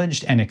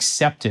acknowledged and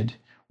accepted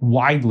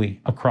widely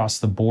across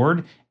the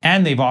board,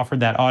 and they've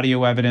offered that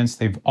audio evidence.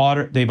 They've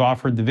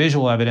offered the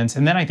visual evidence,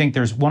 and then I think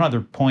there's one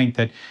other point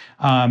that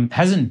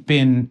hasn't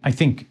been,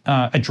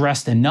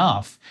 addressed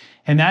enough,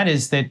 and that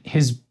is that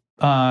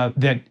Hezbollah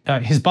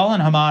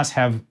and Hamas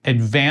have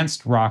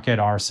advanced rocket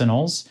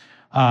arsenals.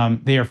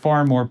 They are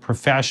far more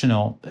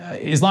professional.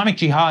 Islamic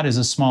Jihad is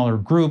a smaller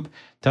group,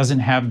 doesn't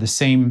have the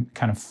same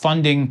kind of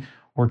funding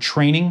or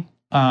training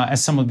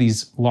as some of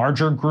these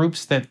larger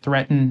groups that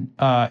threaten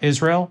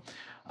Israel.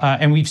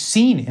 And we've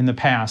seen in the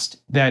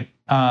past that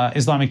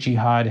Islamic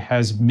Jihad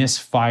has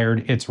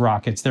misfired its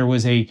rockets. There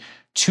was a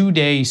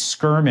 2-day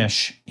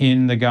skirmish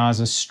in the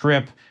Gaza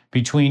Strip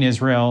between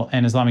Israel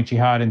and Islamic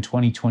Jihad in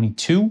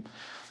 2022.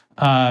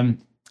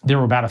 There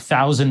were about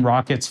 1,000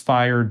 rockets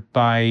fired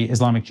by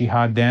Islamic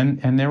Jihad then,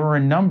 and there were a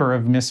number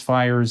of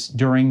misfires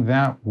during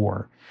that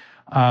war.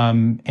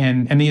 And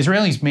the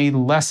Israelis made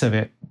less of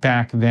it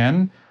back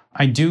then.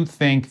 I do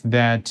think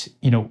that,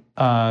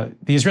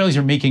 the Israelis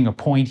are making a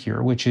point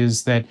here, which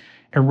is that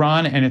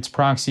Iran and its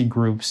proxy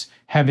groups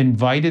have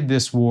invited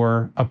this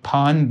war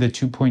upon the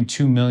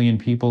 2.2 million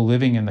people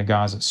living in the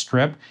Gaza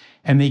Strip,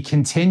 and they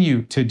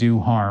continue to do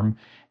harm.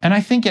 And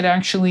I think it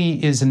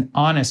actually is an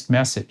honest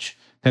message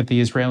that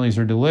the Israelis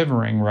are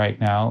delivering right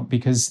now,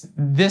 because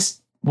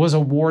this was a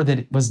war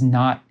that was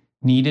not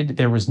needed.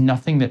 There was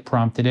nothing that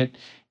prompted it.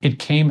 It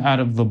came out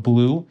of the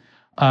blue.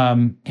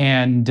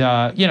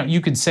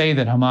 You could say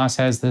that Hamas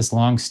has this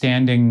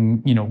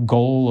longstanding,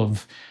 goal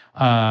of,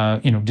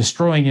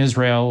 destroying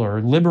Israel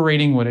or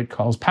liberating what it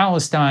calls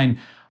Palestine.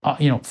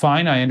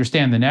 Fine, I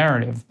understand the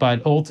narrative,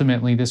 but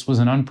ultimately this was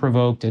an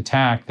unprovoked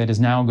attack that is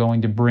now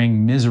going to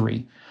bring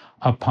misery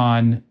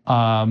upon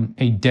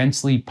a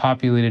densely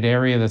populated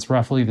area that's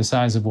roughly the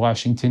size of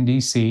Washington,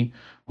 D.C.,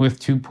 with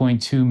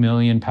 2.2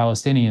 million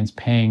Palestinians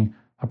paying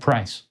a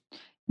price.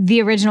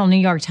 The original New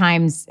York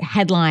Times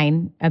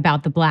headline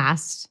about the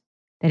blast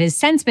that has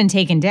since been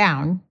taken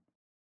down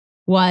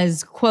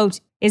was, quote,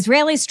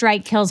 Israeli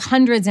strike kills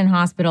hundreds in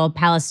hospital,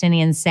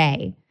 Palestinians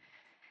say.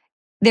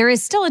 There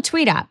is still a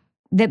tweet up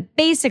that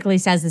basically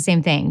says the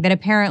same thing, that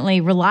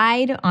apparently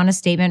relied on a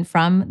statement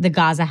from the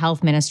Gaza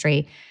Health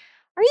Ministry.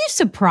 Are you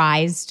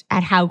surprised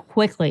at how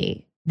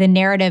quickly the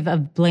narrative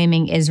of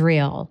blaming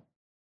Israel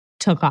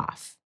took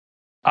off?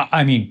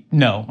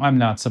 No, I'm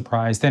not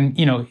surprised. And,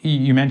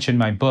 you mentioned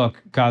my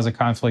book, Gaza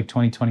Conflict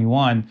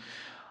 2021.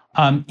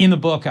 In the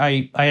book,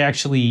 I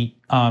actually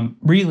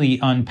really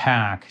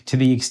unpack, to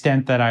the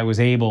extent that I was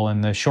able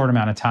in the short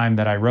amount of time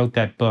that I wrote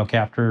that book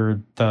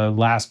after the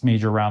last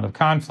major round of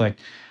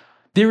conflict.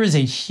 There is a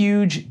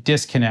huge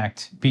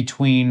disconnect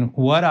between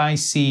what I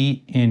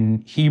see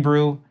in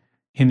Hebrew,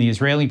 in the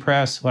Israeli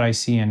press, what I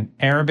see in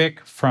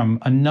Arabic from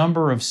a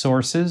number of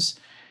sources,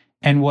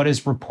 and what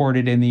is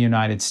reported in the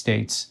United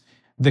States.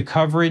 The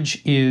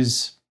coverage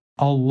is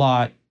a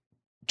lot,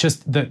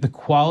 just the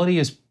quality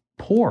is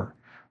poor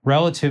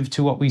relative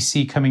to what we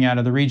see coming out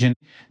of the region.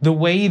 The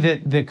way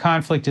that the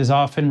conflict is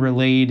often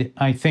relayed,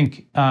 I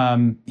think,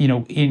 in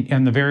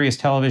the various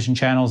television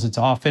channels, it's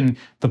often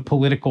the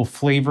political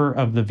flavor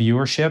of the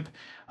viewership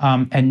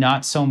and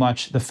not so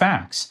much the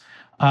facts.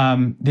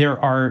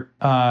 There are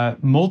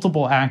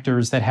multiple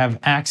actors that have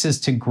axes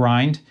to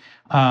grind,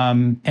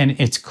 and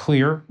it's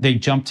clear they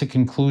jump to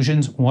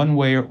conclusions one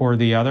way or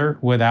the other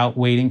without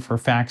waiting for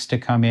facts to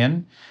come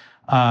in.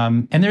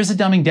 And there's a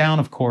dumbing down,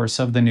 of course,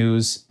 of the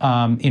news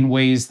in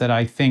ways that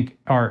I think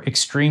are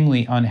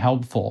extremely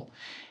unhelpful.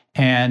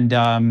 And,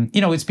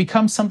 it's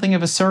become something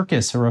of a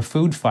circus or a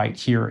food fight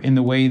here in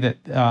the way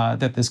that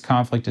that this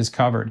conflict is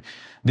covered.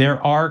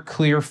 There are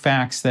clear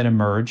facts that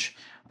emerge.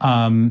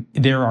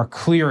 There are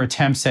clear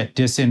attempts at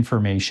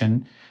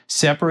disinformation.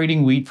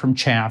 Separating wheat from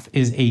chaff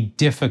is a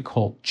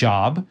difficult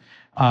job.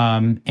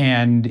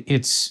 And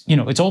it's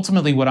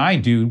ultimately what I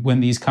do when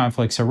these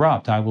conflicts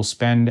erupt. I will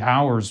spend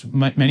hours,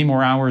 many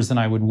more hours than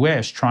I would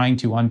wish, trying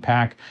to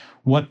unpack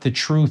what the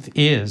truth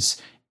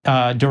is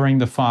during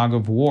the fog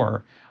of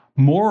war.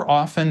 More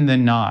often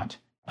than not,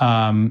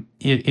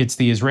 it's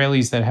the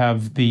Israelis that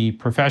have the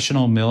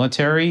professional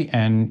military,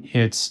 and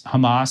it's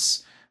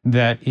Hamas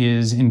that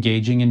is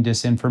engaging in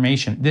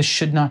disinformation. This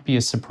should not be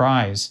a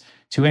surprise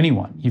to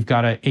anyone. You've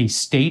got a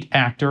state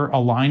actor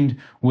aligned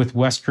with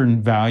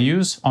Western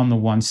values on the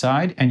one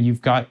side, and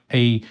you've got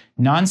a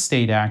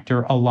non-state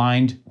actor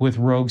aligned with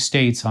rogue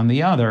states on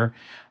the other.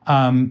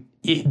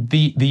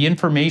 The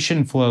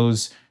information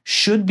flows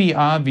should be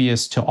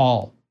obvious to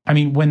all. I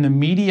mean, when the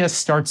media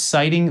starts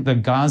citing the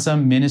Gaza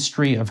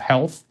Ministry of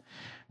Health,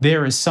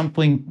 there is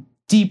something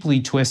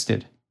deeply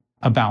twisted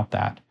about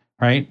that,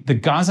 right? The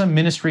Gaza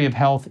Ministry of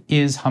Health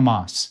is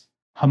Hamas.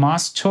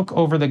 Hamas took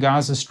over the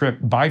Gaza Strip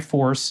by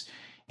force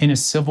in a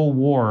civil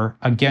war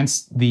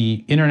against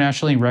the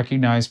internationally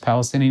recognized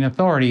Palestinian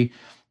Authority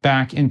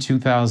back in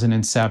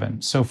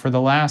 2007. So for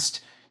the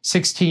last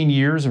 16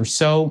 years or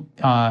so,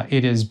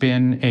 it has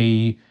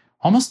been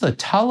almost a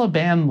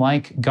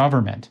Taliban-like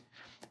government.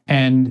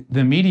 And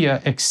the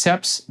media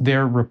accepts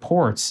their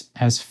reports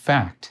as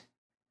fact.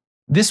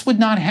 This would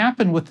not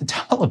happen with the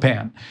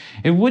Taliban.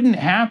 It wouldn't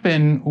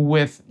happen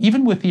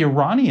even with the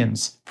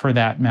Iranians, for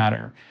that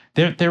matter.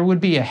 There would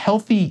be a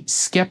healthy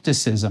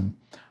skepticism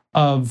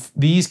of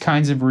these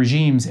kinds of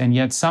regimes, and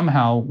yet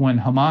somehow when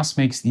Hamas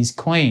makes these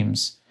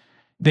claims,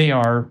 they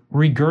are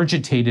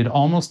regurgitated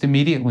almost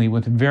immediately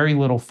with very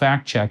little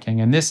fact-checking.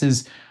 And this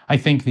is, I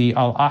think, the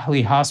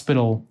Al-Ahli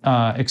hospital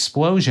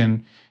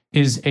explosion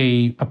is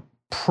a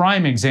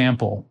prime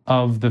example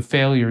of the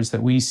failures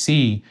that we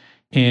see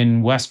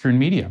in Western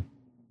media.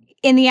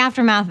 In the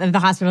aftermath of the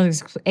hospital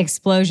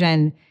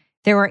explosion,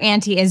 there were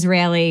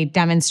anti-Israeli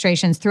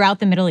demonstrations throughout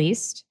the Middle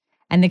East,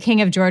 and the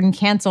King of Jordan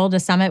canceled a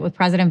summit with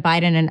President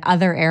Biden and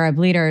other Arab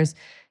leaders.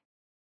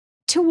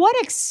 To what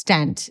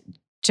extent,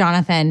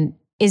 Jonathan,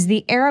 is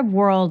the Arab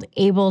world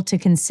able to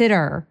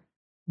consider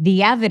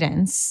the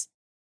evidence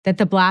that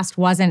the blast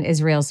wasn't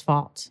Israel's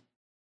fault?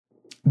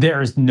 There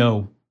is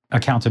no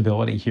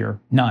accountability here,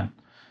 none.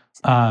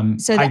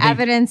 So the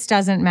evidence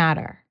doesn't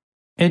matter.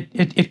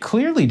 It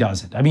clearly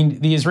doesn't. I mean,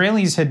 the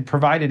Israelis had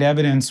provided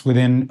evidence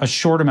within a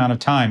short amount of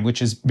time,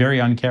 which is very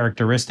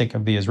uncharacteristic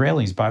of the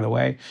Israelis, by the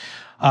way.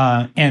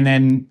 And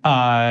then,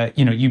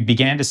 you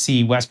began to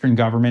see Western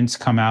governments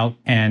come out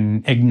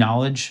and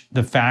acknowledge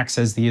the facts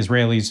as the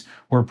Israelis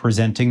were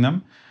presenting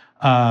them.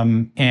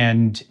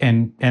 and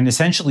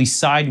essentially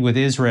side with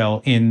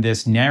Israel in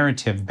this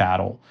narrative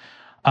battle.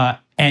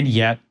 And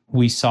yet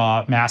we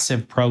saw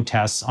massive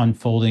protests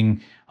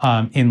unfolding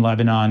in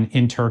Lebanon,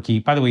 in Turkey.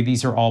 By the way,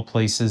 these are all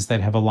places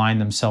that have aligned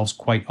themselves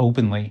quite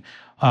openly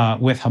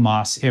with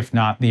Hamas, if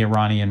not the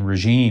Iranian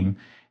regime.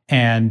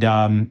 And,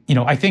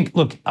 I think,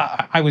 look,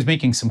 I was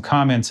making some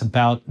comments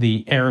about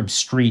the Arab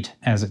Street,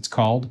 as it's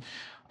called.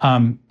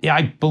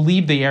 I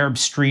believe the Arab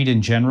Street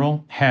in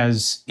general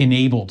has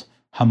enabled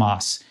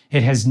Hamas.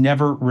 It has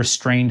never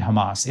restrained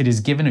Hamas. It has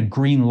given a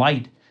green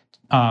light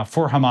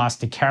for Hamas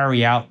to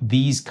carry out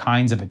these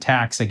kinds of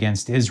attacks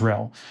against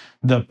Israel.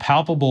 The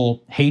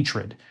palpable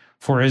hatred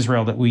for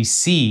Israel that we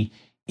see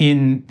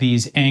in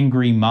these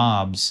angry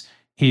mobs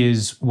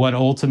is what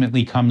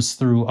ultimately comes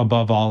through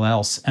above all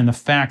else. And the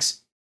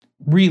facts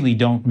really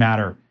don't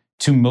matter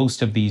to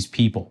most of these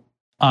people.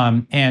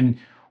 And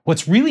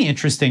what's really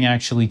interesting,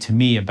 actually, to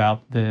me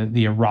about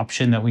the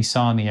eruption that we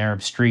saw in the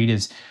Arab Street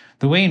is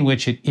the way in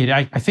which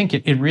I think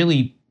it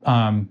really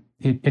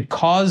it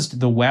caused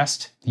the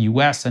West, the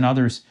U.S. and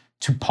others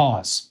to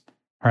pause,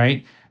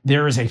 right?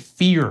 There is a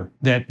fear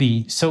that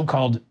the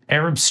so-called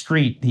Arab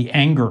Street, the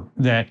anger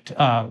that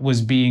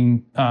was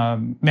being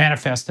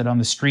manifested on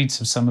the streets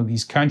of some of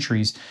these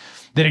countries,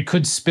 that it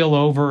could spill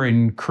over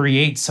and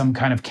create some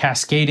kind of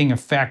cascading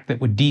effect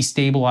that would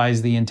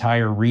destabilize the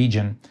entire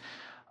region.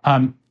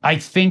 I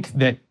think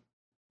that,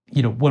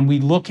 when we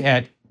look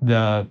at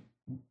the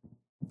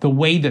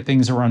way that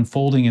things are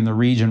unfolding in the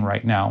region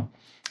right now,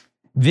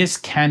 this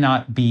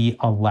cannot be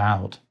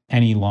allowed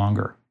any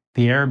longer.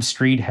 The Arab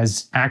Street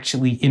has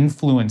actually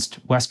influenced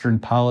Western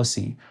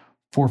policy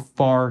for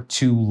far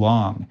too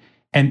long.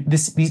 And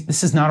this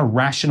is not a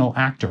rational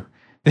actor.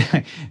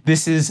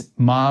 This is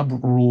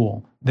mob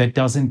rule that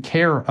doesn't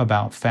care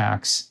about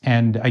facts.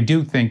 And I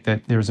do think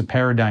that there's a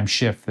paradigm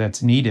shift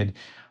that's needed.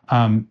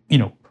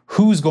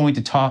 Who's going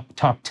to talk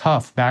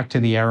tough back to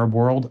the Arab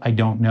world? I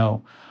don't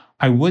know.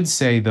 I would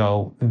say,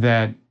 though,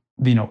 that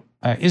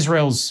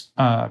Israel's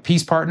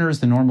peace partners,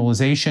 the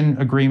normalization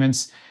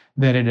agreements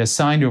that it has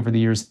signed over the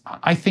years,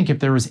 I think if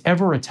there was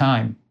ever a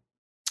time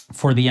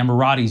for the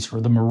Emiratis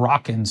or the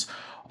Moroccans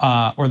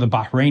or the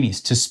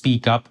Bahrainis to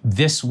speak up,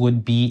 this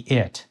would be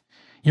it.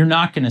 You're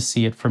not going to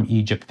see it from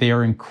Egypt. They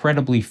are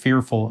incredibly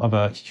fearful of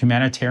a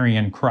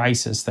humanitarian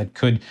crisis that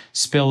could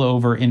spill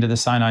over into the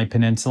Sinai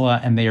Peninsula,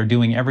 and they are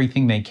doing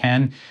everything they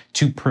can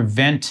to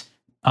prevent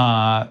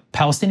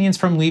Palestinians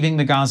from leaving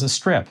the Gaza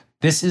Strip.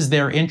 This is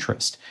their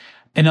interest.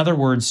 In other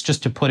words,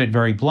 just to put it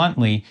very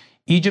bluntly,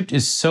 Egypt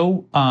is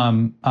such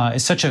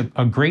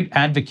a great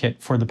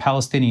advocate for the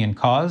Palestinian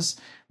cause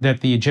that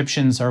the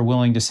Egyptians are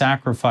willing to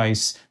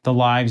sacrifice the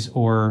lives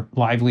or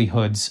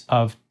livelihoods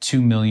of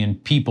 2 million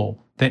people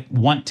that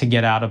want to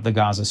get out of the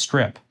Gaza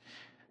Strip.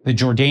 The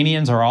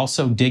Jordanians are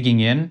also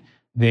digging in.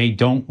 They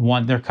don't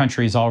want, their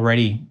country is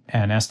already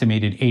an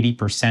estimated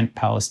 80%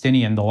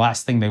 Palestinian. The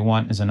last thing they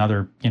want is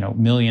another,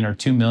 million or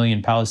 2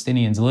 million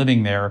Palestinians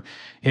living there.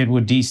 It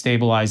would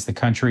destabilize the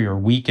country or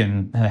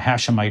weaken the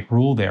Hashemite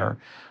rule there.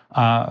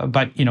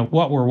 But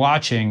what we're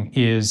watching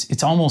is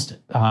it's almost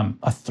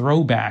a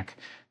throwback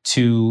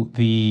to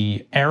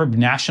the Arab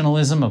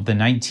nationalism of the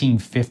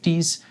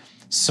 1950s,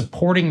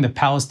 supporting the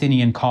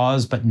Palestinian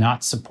cause, but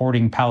not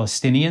supporting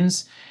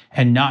Palestinians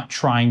and not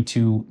trying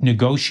to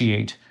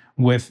negotiate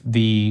with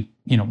the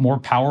more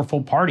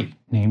powerful party,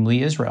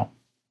 namely Israel.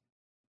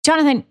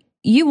 Jonathan,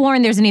 you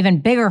warn there's an even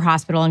bigger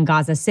hospital in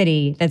Gaza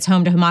City that's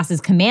home to Hamas's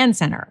command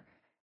center.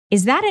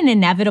 Is that an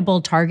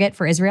inevitable target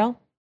for Israel?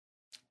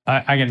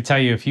 I got to tell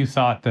you, if you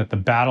thought that the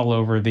battle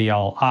over the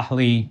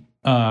Al-Ahli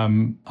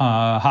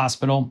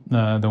hospital,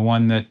 the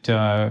one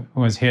that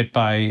was hit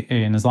by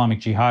an Islamic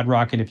Jihad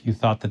rocket, if you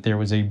thought that there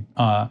was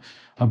a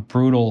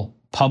brutal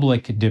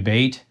public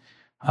debate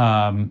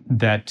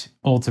that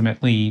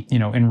ultimately,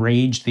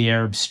 enraged the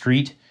Arab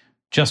Street,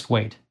 just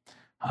wait.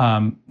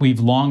 We've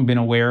long been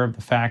aware of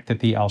the fact that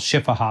the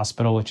Al-Shifa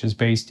hospital, which is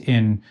based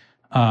in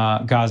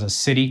Gaza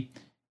City,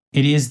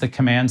 it is the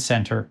command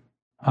center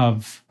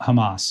of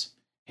Hamas.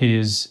 It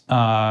is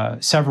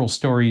several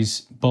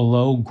stories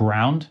below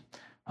ground.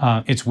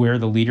 It's where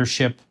the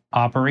leadership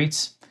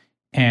operates,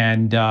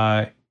 and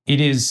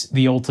it is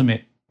the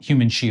ultimate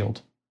human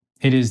shield.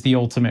 It is the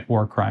ultimate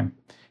war crime.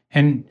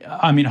 And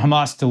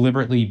Hamas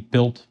deliberately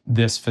built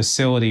this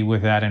facility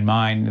with that in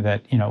mind,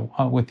 that,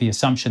 with the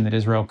assumption that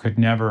Israel could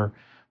never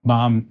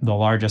bomb the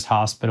largest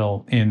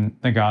hospital in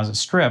the Gaza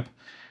Strip.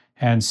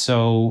 And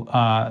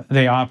so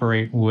they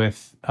operate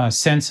with a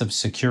sense of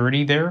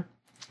security there.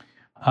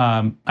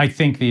 I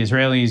think the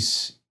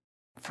Israelis,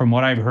 from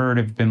what I've heard,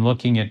 have been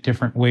looking at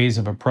different ways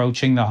of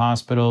approaching the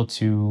hospital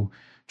to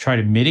try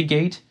to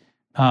mitigate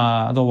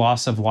the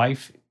loss of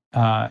life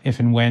if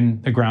and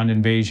when the ground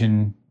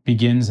invasion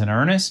begins in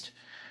earnest.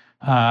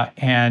 But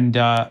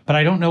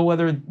I don't know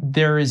whether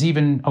there is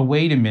even a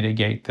way to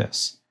mitigate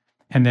this.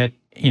 And that,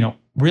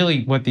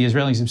 really what the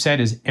Israelis have said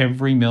is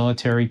every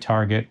military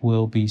target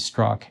will be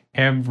struck.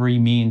 Every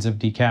means of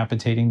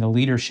decapitating the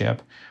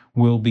leadership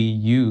will be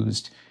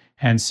used.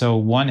 And so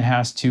one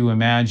has to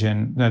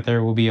imagine that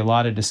there will be a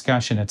lot of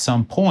discussion at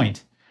some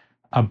point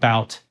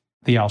about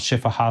the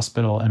Al-Shifa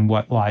hospital and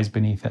what lies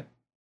beneath it.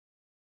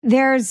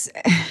 There's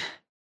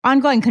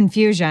ongoing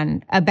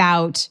confusion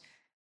about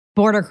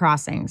border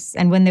crossings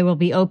and when they will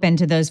be open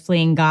to those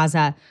fleeing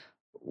Gaza.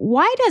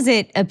 Why does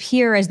it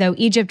appear as though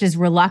Egypt is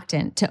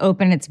reluctant to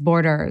open its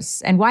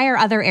borders? And why are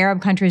other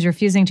Arab countries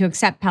refusing to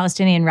accept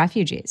Palestinian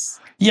refugees?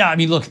 Yeah, I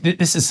mean, look,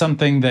 this is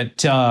something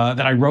that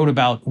I wrote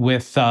about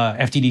with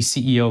FDD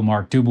CEO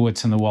Mark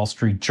Dubowitz in the Wall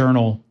Street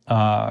Journal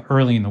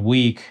early in the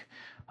week.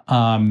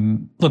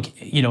 Look,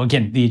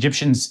 again, the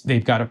Egyptians,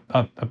 they've got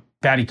a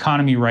bad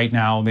economy right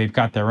now. They've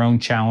got their own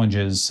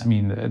challenges. I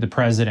mean, the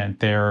president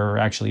there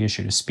actually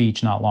issued a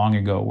speech not long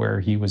ago where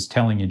he was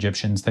telling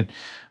Egyptians that,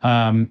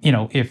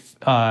 if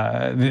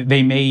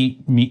they may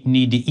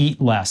need to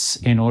eat less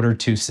in order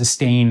to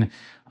sustain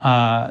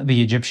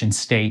the Egyptian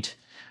state.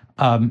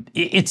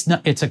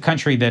 It's a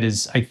country that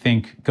is, I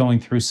think,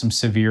 going through some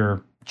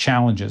severe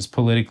challenges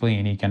politically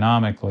and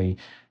economically,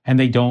 and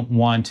they don't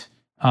want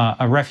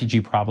a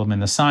refugee problem in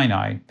the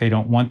Sinai. They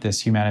don't want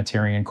this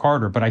humanitarian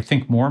corridor. But I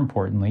think more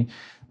importantly,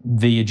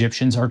 the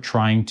Egyptians are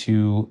trying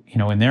to,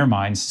 in their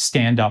minds,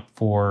 stand up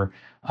for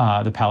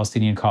the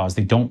Palestinian cause.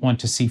 They don't want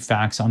to see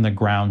facts on the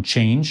ground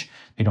change.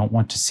 They don't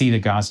want to see the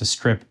Gaza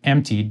Strip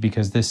emptied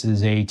because this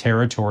is a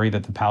territory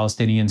that the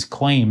Palestinians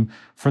claim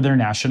for their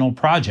national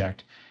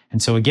project.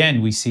 And so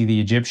again, we see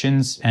the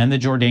Egyptians and the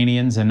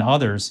Jordanians and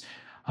others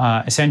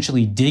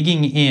essentially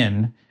digging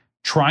in,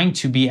 trying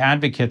to be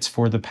advocates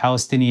for the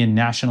Palestinian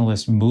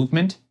nationalist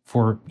movement,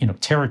 for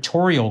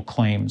territorial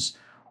claims,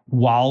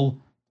 while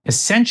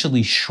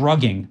essentially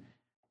shrugging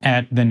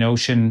at the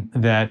notion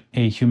that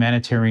a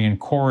humanitarian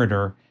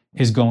corridor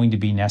is going to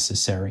be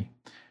necessary.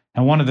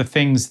 And one of the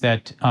things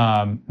that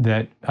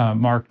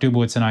Mark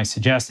Dubowitz and I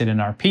suggested in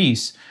our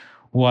piece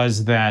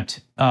was that,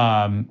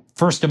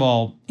 first of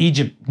all,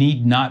 Egypt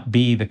need not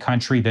be the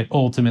country that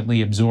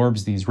ultimately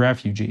absorbs these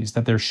refugees,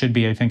 that there should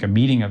be, I think, a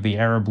meeting of the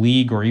Arab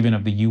League or even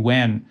of the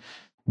UN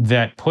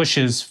that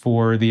pushes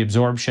for the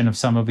absorption of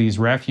some of these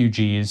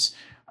refugees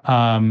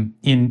in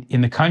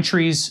the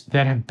countries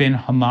that have been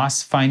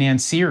Hamas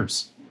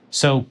financiers.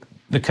 So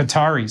the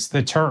Qataris,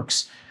 the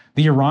Turks,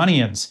 the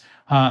Iranians,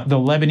 the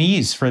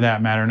Lebanese, for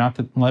that matter. Not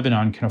that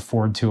Lebanon can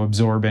afford to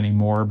absorb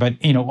anymore, but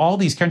all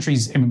these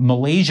countries.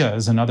 Malaysia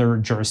is another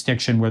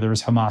jurisdiction where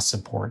there's Hamas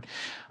support.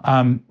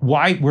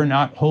 Why we're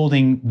not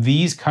holding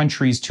these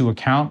countries to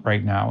account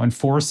right now and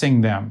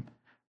forcing them,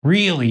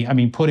 really,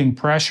 putting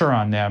pressure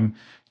on them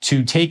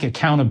to take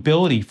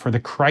accountability for the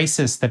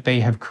crisis that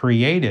they have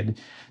created.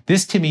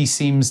 This to me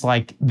seems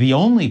like the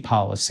only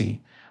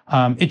policy.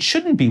 It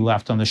shouldn't be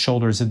left on the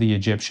shoulders of the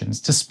Egyptians,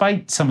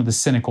 despite some of the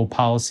cynical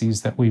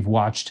policies that we've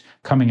watched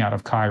coming out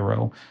of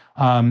Cairo.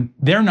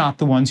 They're not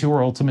the ones who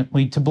are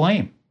ultimately to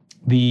blame.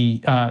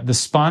 The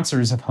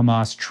sponsors of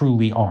Hamas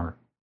truly are.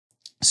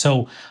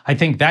 So I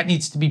think that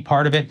needs to be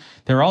part of it.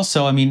 There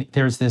also,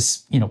 there's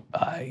this,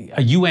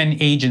 a UN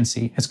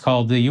agency. It's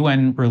called the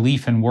UN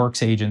Relief and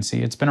Works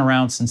Agency. It's been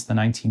around since the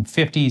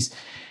 1950s,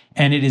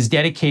 and it is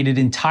dedicated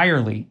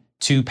entirely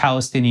to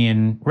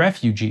Palestinian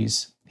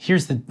refugees.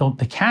 Here's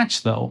the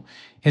catch, though,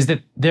 is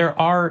that there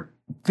are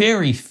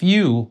very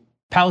few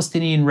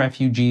Palestinian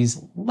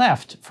refugees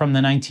left from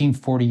the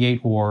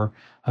 1948 War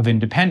of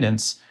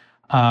Independence,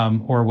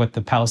 or what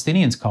the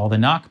Palestinians call the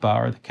Nakba,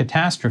 or the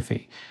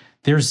catastrophe.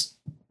 There's,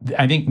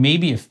 I think,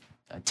 maybe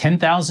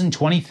 10,000,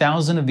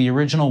 20,000 of the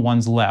original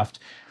ones left.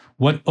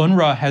 What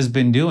UNRWA has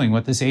been doing,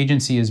 what this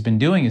agency has been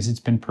doing, is it's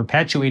been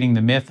perpetuating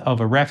the myth of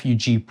a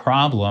refugee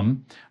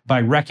problem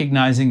by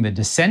recognizing the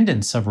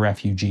descendants of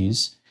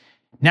refugees.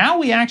 Now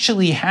we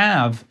actually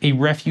have a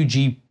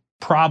refugee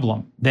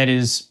problem that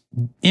is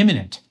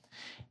imminent.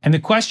 And the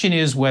question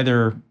is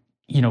whether,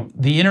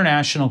 the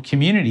international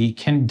community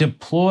can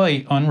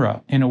deploy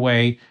UNRWA in a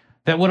way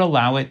that would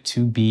allow it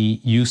to be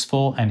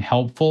useful and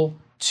helpful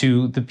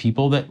to the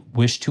people that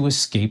wish to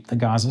escape the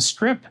Gaza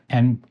Strip.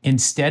 And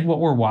instead,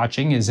 what we're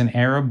watching is an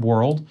Arab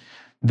world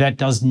that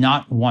does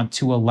not want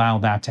to allow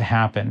that to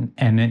happen,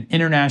 and an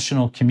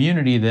international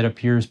community that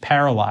appears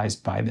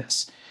paralyzed by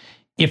this.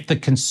 If the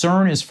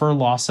concern is for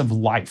loss of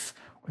life,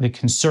 or the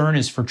concern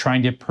is for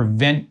trying to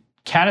prevent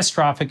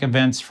catastrophic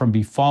events from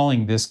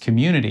befalling this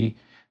community,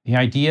 the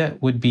idea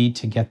would be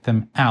to get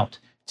them out,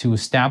 to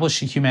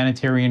establish a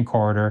humanitarian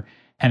corridor,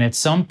 and at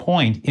some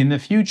point in the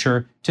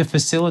future to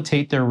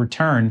facilitate their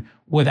return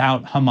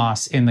without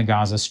Hamas in the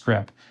Gaza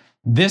Strip.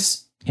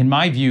 This, in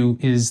my view,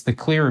 is the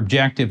clear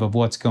objective of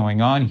what's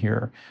going on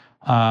here.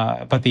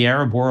 But the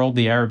Arab world,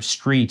 the Arab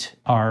street,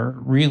 are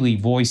really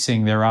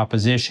voicing their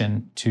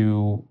opposition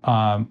to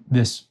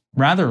this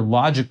rather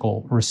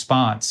logical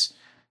response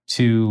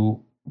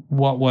to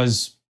what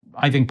was,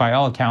 I think, by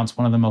all accounts,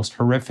 one of the most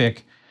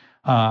horrific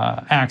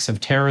acts of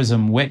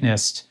terrorism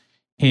witnessed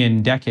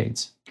in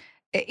decades.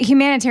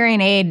 Humanitarian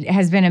aid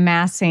has been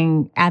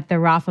amassing at the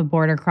Rafah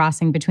border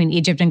crossing between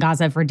Egypt and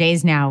Gaza for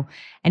days now.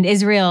 And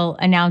Israel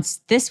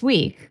announced this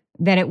week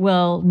that it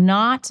will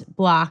not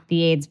block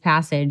the aid's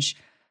passage.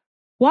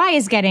 Why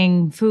is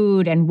getting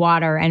food and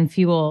water and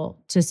fuel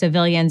to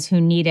civilians who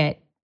need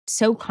it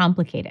so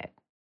complicated?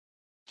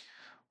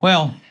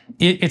 Well,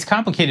 it's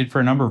complicated for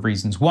a number of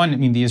reasons. One, I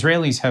mean, the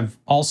Israelis have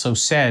also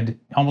said,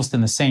 almost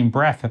in the same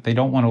breath, that they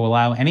don't want to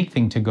allow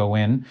anything to go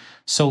in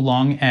so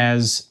long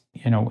as,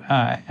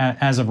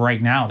 as of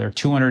right now, there are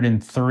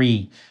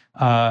 203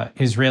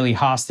 Israeli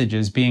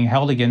hostages being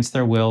held against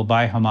their will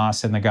by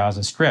Hamas in the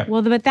Gaza Strip.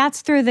 Well, but that's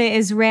through the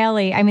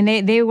Israeli. I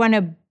mean, they want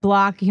to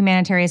block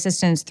humanitarian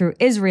assistance through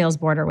Israel's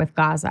border with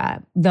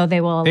Gaza, though they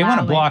will allow They want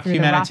to block through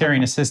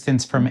humanitarian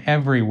assistance from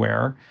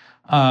everywhere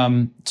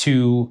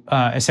to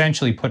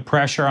essentially put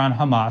pressure on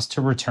Hamas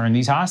to return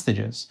these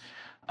hostages.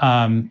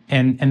 And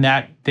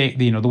that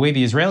the way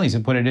the Israelis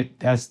have put it,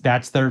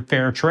 that's their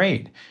fair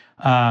trade.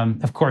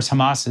 Of course,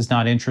 Hamas is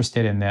not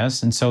interested in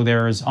this, and so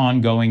there is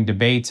ongoing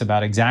debates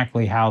about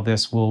exactly how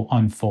this will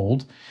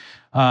unfold.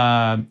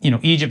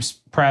 Egypt's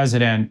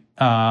president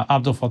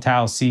Abdel Fattah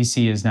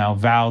al-Sisi has now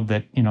vowed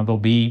that there'll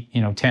be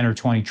 10 or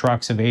 20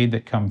 trucks of aid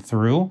that come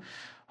through.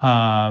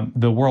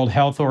 The World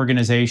Health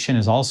Organization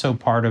is also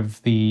part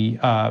of the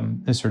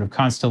sort of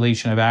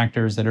constellation of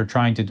actors that are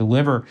trying to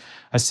deliver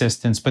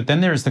assistance. But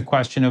then there's the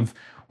question of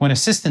when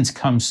assistance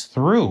comes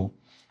through,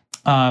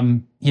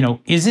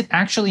 is it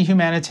actually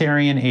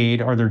humanitarian aid?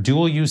 Are there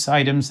dual-use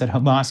items that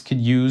Hamas could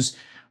use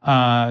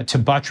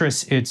to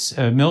buttress its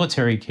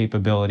military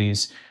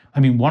capabilities? I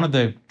mean, one of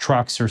the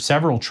trucks or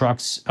several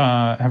trucks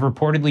have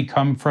reportedly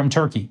come from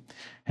Turkey.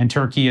 And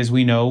Turkey, as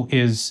we know,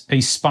 is a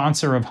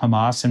sponsor of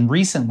Hamas. And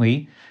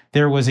recently,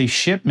 there was a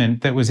shipment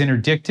that was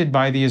interdicted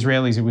by the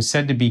Israelis. It was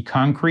said to be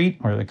concrete,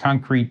 or the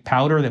concrete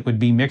powder that would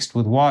be mixed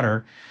with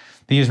water.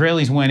 The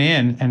Israelis went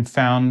in and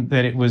found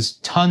that it was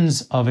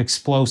tons of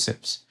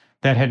explosives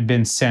that had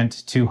been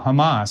sent to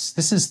Hamas.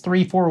 This is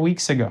 3-4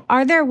 weeks ago.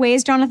 Are there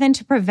ways, Jonathan,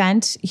 to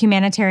prevent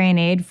humanitarian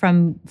aid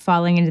from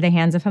falling into the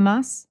hands of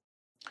Hamas?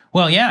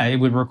 Well, yeah, it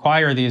would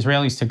require the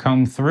Israelis to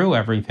comb through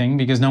everything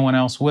because no one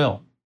else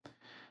will.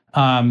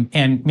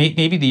 And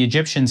maybe the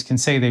Egyptians can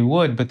say they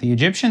would, but the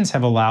Egyptians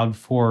have allowed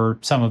for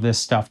some of this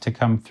stuff to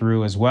come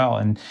through as well.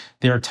 And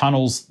there are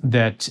tunnels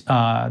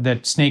that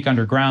snake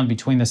underground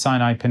between the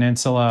Sinai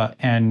Peninsula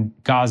and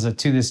Gaza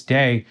to this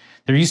day.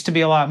 There used to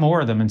be a lot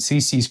more of them, and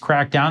Sisi's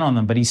cracked down on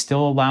them, but he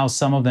still allows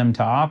some of them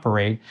to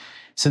operate.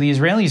 So the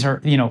Israelis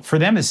are, for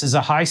them, this is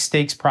a high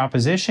stakes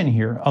proposition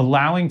here,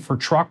 allowing for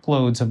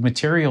truckloads of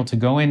material to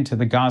go into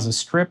the Gaza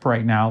Strip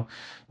right now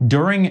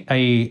during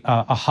a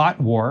hot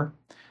war.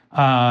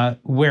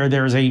 Where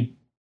there's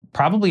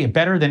probably a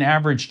better than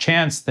average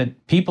chance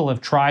that people have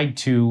tried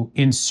to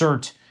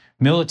insert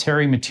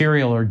military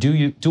material or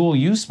dual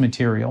use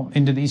material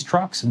into these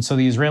trucks. And so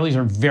the Israelis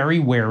are very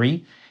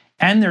wary,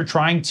 and they're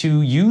trying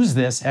to use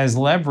this as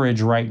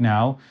leverage right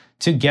now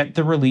to get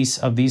the release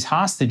of these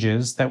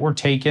hostages that were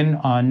taken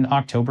on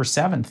October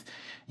 7th.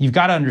 You've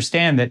got to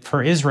understand that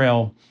for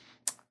Israel,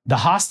 the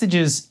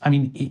hostages, I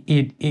mean,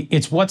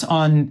 it's what's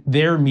on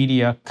their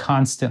media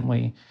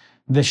constantly.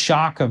 The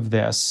shock of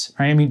this,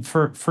 right? I mean,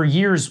 for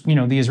years, the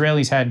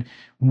Israelis had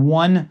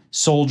one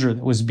soldier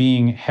that was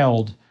being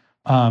held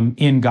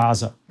in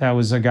Gaza. That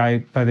was a guy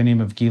by the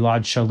name of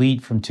Gilad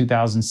Shalit from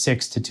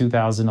 2006 to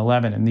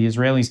 2011. And the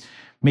Israelis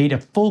made a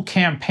full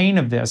campaign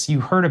of this.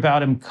 You heard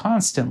about him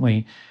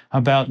constantly,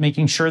 about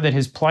making sure that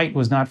his plight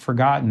was not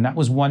forgotten. That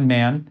was one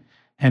man.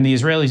 And the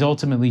Israelis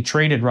ultimately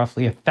traded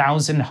roughly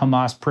 1,000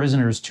 Hamas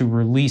prisoners to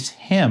release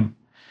him.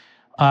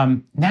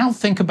 Now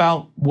think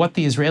about what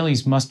the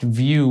Israelis must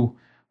view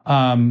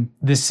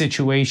this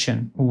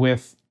situation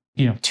with,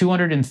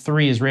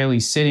 203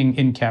 Israelis sitting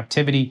in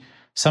captivity.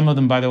 Some of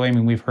them, by the way, I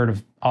mean, we've heard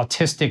of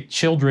autistic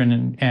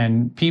children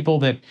and people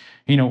that,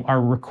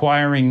 are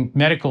requiring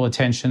medical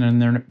attention,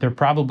 and they're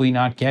probably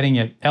not getting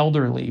it.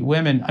 Elderly,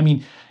 women. I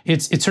mean,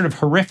 it's sort of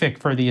horrific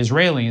for the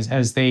Israelis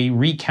as they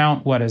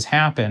recount what has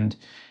happened.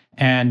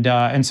 And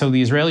so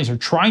the Israelis are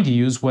trying to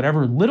use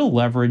whatever little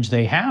leverage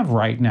they have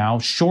right now,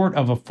 short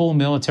of a full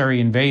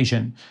military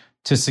invasion,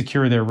 to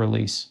secure their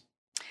release.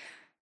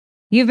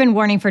 You've been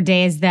warning for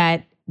days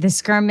that the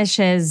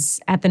skirmishes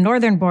at the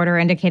northern border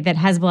indicate that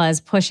Hezbollah is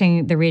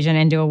pushing the region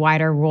into a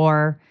wider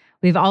war.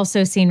 We've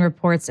also seen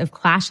reports of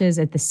clashes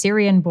at the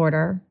Syrian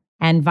border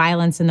and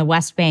violence in the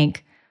West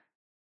Bank.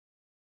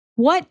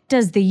 What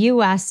does the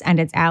U.S. and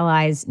its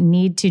allies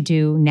need to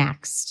do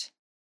next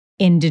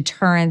in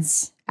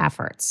deterrence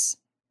efforts?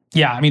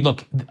 Yeah, I mean,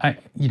 look,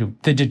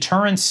 the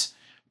deterrence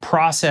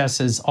process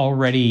is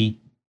already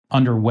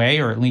underway,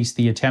 or at least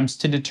the attempts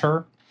to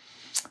deter.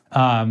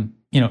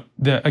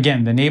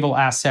 The naval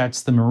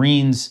assets, the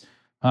Marines,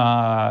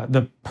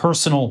 the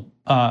personal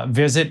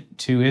visit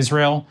to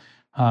Israel,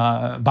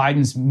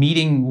 Biden's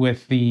meeting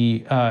with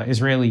the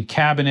Israeli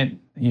cabinet,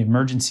 the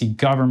emergency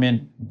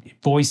government,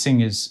 voicing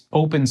his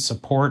open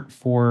support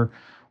for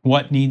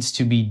what needs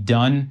to be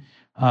done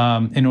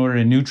in order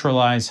to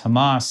neutralize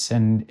Hamas,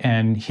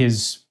 and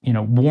his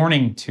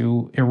warning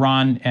to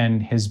Iran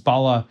and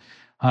Hezbollah,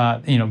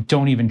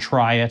 don't even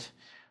try it.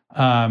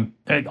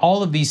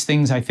 All of these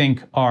things, I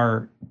think,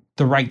 are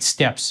the right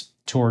steps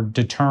toward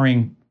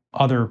deterring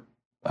other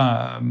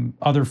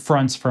other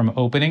fronts from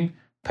opening,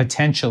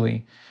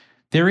 potentially.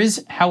 There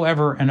is,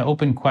 however, an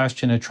open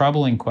question, a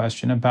troubling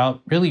question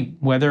about really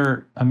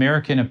whether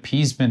American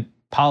appeasement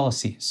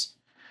policies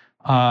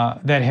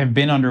that have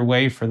been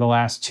underway for the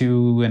last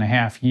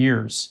 2.5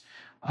 years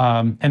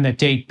and that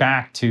date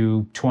back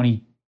to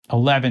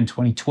 2011,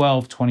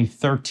 2012,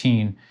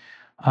 2013.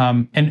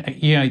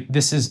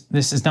 This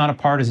is not a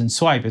partisan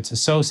swipe. It's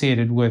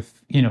associated with,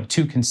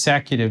 2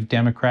 consecutive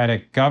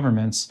Democratic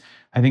governments.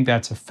 I think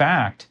that's a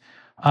fact.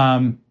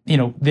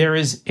 There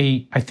is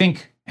I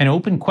think, an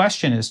open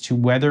question as to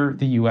whether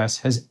the U.S.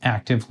 has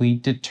actively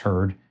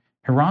deterred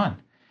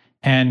Iran.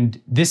 And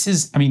this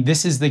is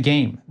the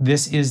game.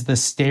 This is the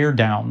stare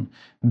down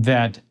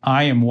that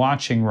I am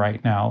watching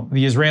right now.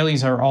 The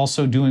Israelis are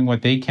also doing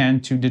what they can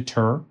to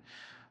deter.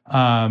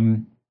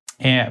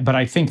 But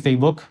I think they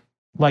look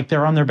like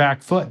they're on their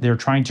back foot. They're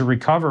trying to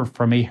recover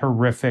from a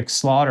horrific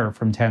slaughter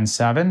from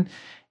 10/7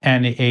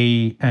 and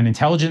an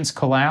intelligence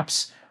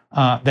collapse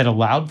that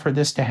allowed for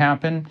this to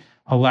happen,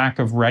 a lack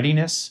of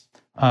readiness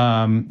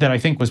that I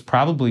think was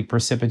probably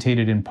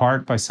precipitated in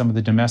part by some of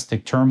the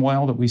domestic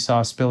turmoil that we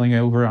saw spilling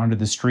over onto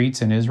the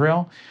streets in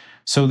Israel.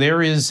 So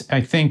there is,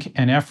 I think,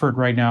 an effort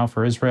right now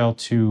for Israel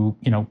to,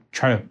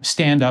 try to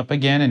stand up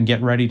again and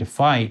get ready to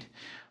fight,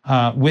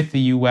 with the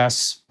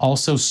U.S.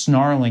 also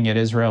snarling at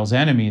Israel's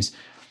enemies.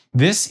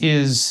 These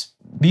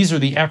are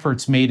the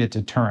efforts made at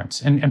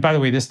deterrence. And by the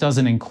way, this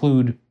doesn't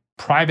include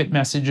private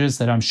messages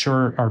that I'm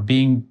sure are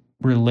being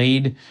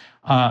relayed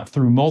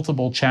through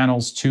multiple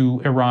channels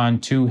to Iran,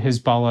 to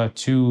Hezbollah,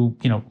 to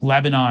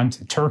Lebanon,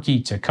 to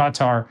Turkey, to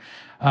Qatar,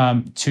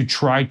 to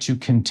try to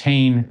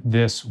contain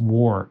this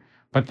war.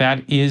 But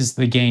that is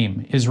the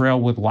game.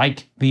 Israel would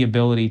like the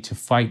ability to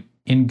fight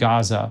in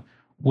Gaza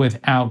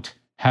without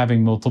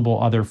having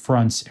multiple other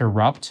fronts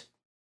erupt.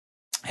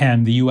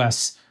 And the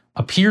U.S.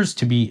 appears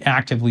to be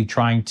actively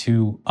trying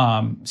to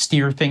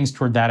steer things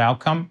toward that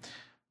outcome.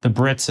 The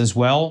Brits as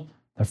well,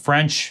 the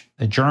French,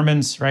 the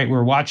Germans, right?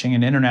 We're watching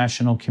an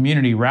international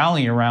community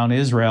rally around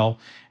Israel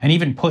and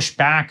even push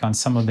back on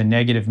some of the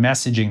negative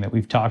messaging that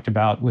we've talked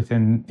about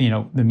within,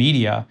 the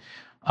media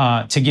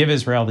to give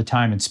Israel the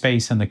time and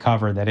space and the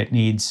cover that it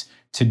needs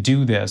to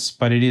do this.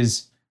 But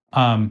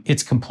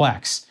it's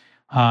complex.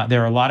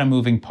 There are a lot of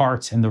moving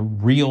parts, and the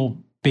real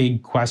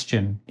big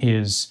question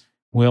is,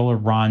 will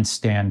Iran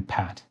stand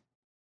pat?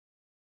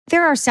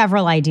 There are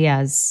several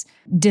ideas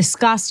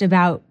discussed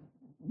about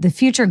the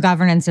future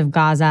governance of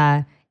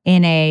Gaza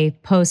in a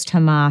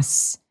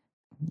post-Hamas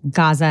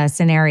Gaza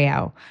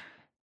scenario.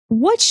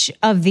 Which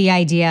of the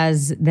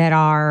ideas that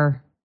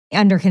are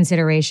under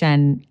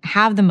consideration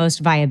have the most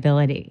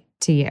viability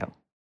to you?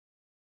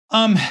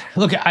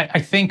 Look, I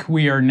think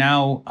we are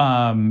now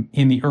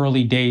in the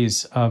early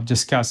days of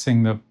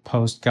discussing the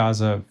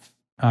post-Gaza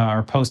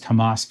or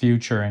post-Hamas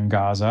future in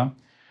Gaza.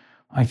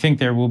 I think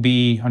there will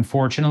be,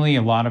 unfortunately,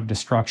 a lot of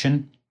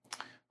destruction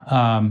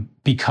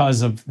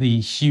because of the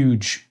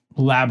huge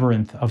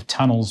labyrinth of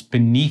tunnels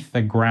beneath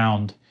the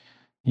ground.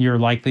 You're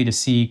likely to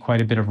see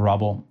quite a bit of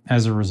rubble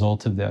as a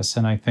result of this.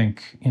 And I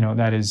think,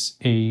 that is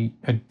a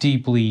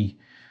deeply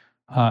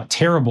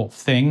terrible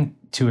thing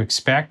to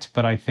expect,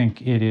 but I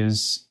think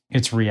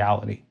it's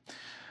reality.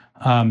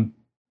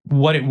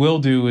 What it will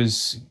do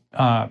is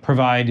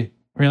provide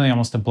really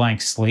almost a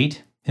blank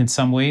slate in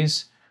some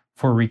ways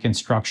for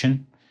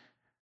reconstruction.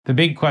 The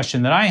big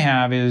question that I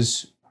have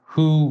is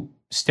who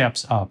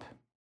steps up?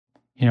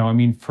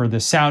 For the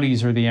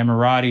Saudis or the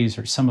Emiratis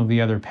or some of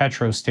the other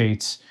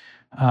petrostates,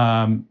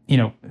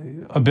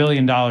 $1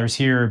 billion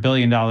here, $1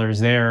 billion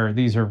there,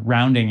 these are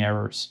rounding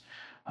errors.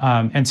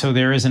 And so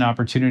there is an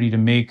opportunity to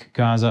make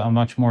Gaza a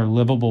much more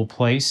livable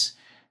place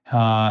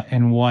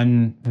and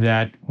one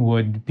that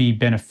would be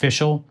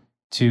beneficial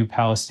to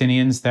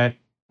Palestinians that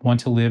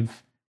want to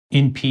live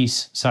in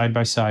peace side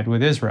by side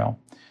with Israel.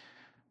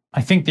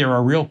 I think there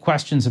are real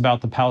questions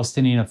about the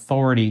Palestinian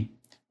Authority,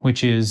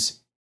 which is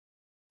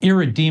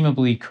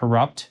irredeemably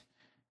corrupt,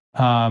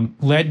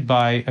 led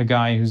by a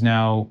guy who's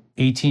now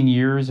 18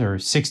 years or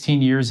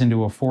 16 years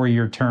into a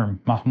 4-year term.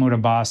 Mahmoud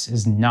Abbas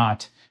is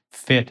not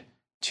fit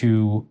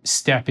to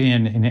step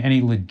in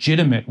any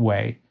legitimate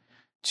way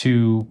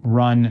to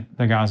run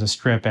the Gaza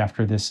Strip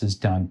after this is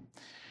done.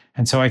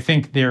 And so I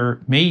think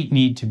there may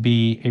need to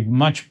be a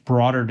much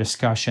broader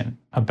discussion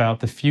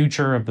about the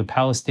future of the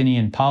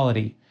Palestinian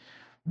polity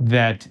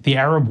that the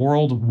Arab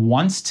world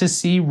wants to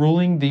see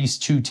ruling these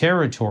 2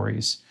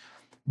 territories,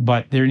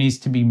 but there needs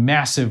to be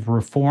massive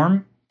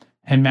reform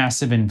and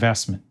massive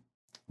investment.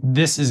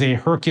 This is a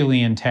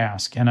Herculean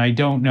task, and I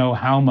don't know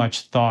how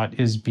much thought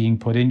is being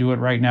put into it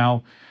right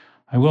now.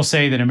 I will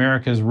say that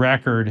America's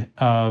record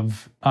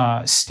of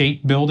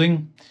state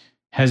building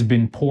has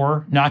been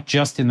poor, not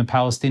just in the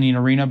Palestinian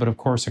arena, but of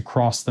course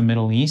across the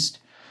Middle East.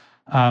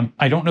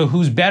 I don't know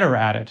who's better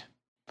at it,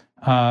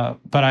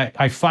 but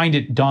I find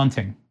it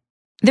daunting.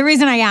 The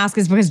reason I ask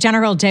is because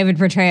General David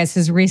Petraeus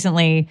has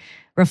recently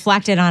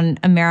reflected on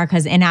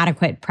America's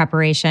inadequate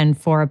preparation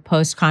for a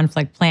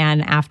post-conflict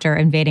plan after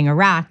invading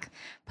Iraq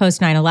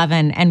post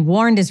 9/11 and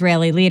warned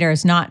Israeli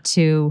leaders not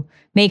to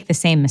make the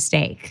same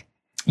mistake.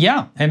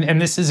 Yeah,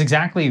 and this is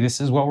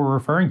what we're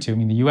referring to. I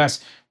mean, the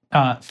U.S.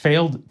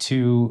 Failed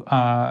to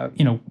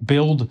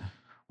build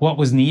what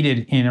was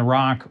needed in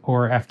Iraq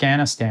or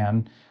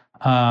Afghanistan,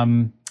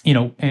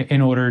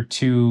 in order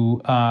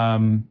to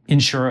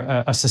ensure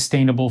a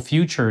sustainable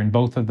future in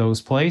both of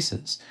those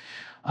places.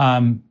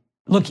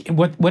 Look,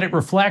 what it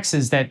reflects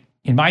is that,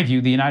 in my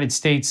view, the United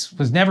States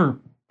was never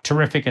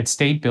terrific at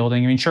state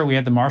building. I mean, sure, we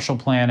had the Marshall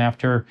Plan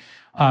after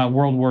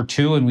World War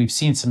II, and we've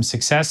seen some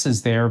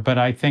successes there, but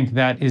I think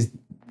that is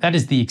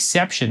the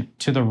exception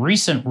to the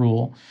recent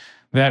rule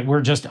that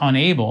we're just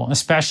unable,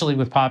 especially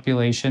with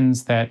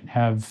populations that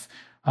have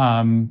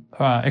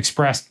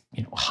expressed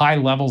high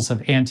levels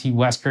of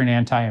anti-Western,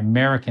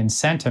 anti-American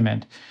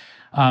sentiment.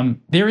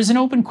 There is an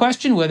open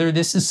question whether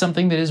this is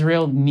something that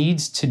Israel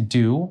needs to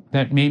do,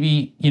 that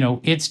maybe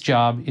its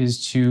job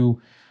is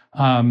to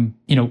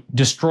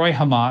destroy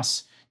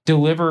Hamas,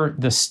 deliver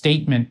the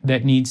statement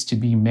that needs to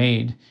be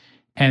made,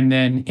 and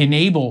then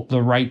enable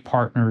the right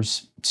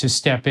partners to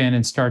step in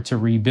and start to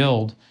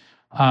rebuild.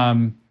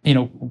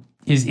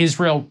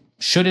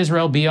 Should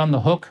Israel be on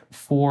the hook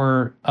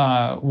for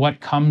what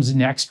comes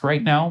next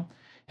right now?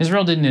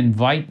 Israel didn't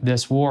invite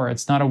this war.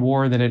 It's not a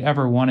war that it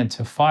ever wanted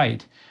to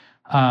fight.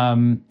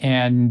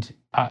 And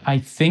I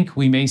think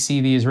we may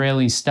see the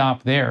Israelis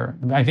stop there.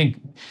 I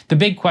think the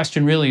big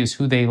question really is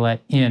who they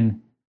let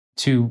in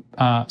to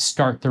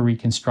start the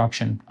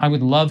reconstruction. I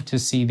would love to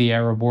see the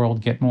Arab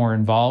world get more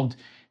involved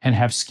and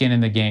have skin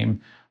in the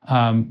game,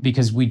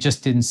 because we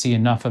just didn't see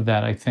enough of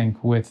that, I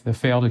think, with the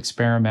failed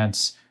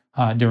experiments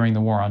during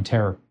the War on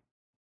Terror.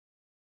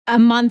 A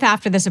month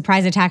after the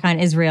surprise attack on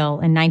Israel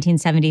in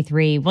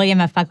 1973, William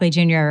F. Buckley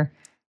Jr.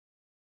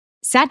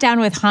 sat down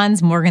with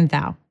Hans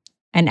Morgenthau,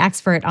 an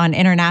expert on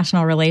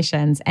international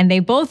relations, and they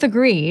both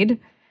agreed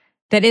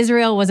that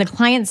Israel was a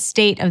client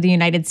state of the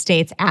United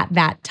States at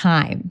that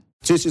time.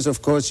 This is,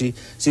 of course, the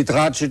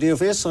tragedy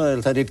of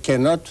Israel, that it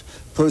cannot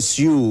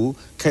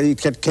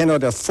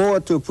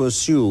afford to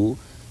pursue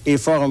a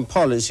foreign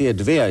policy at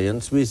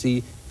variance with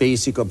the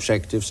basic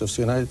objectives of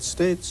the United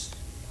States.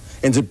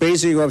 And the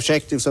basic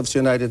objectives of the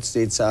United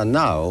States are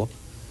now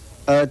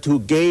to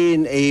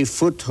gain a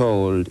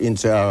foothold in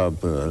the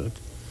Arab world,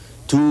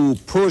 to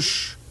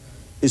push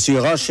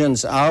the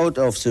Russians out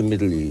of the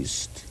Middle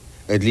East,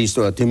 at least,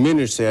 or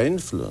diminish their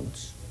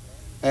influence,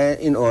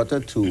 in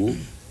order to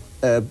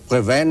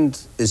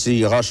prevent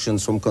the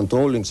Russians from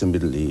controlling the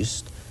Middle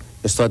East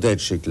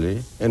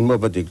strategically, and more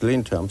particularly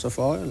in terms of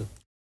oil.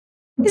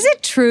 Is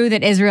it true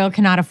that Israel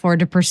cannot afford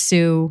to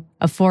pursue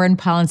a foreign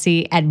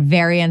policy at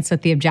variance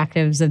with the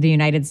objectives of the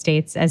United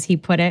States, as he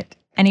put it,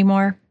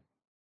 anymore?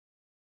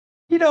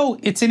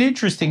 It's an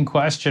interesting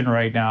question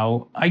right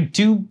now. I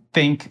do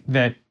think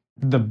that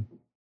the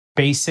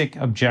basic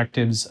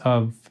objectives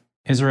of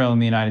Israel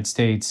and the United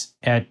States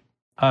at,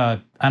 a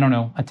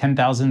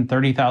 10,000,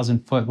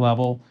 30,000 foot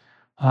level,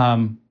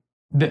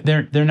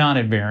 they're not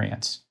at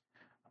variance.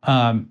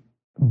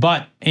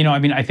 But,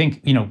 I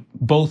think,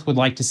 both would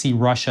like to see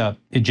Russia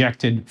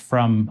ejected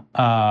from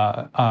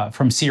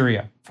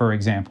Syria, for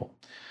example.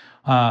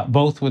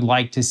 Both would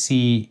like to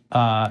see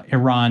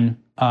Iran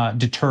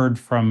deterred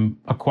from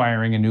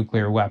acquiring a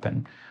nuclear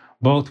weapon.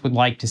 Both would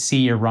like to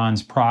see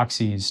Iran's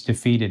proxies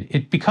defeated.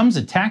 It becomes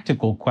a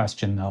tactical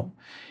question, though.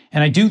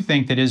 And I do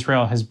think that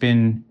Israel has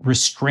been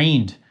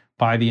restrained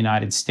by the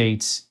United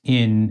States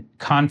in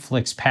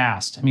conflicts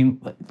past. I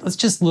mean, let's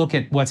just look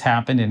at what's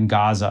happened in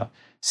Gaza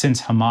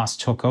since Hamas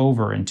took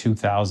over in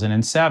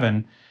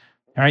 2007.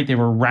 All right, there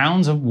were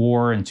rounds of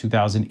war in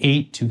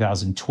 2008,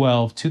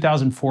 2012,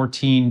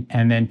 2014,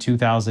 and then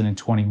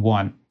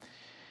 2021.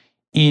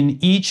 In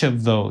each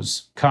of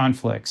those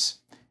conflicts,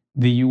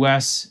 the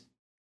U.S.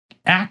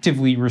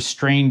 actively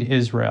restrained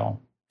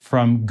Israel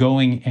from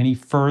going any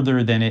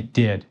further than it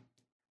did,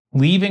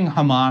 leaving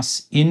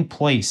Hamas in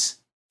place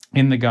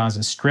in the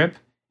Gaza Strip,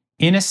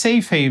 in a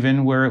safe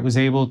haven where it was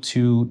able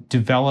to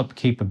develop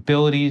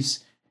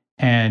capabilities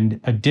and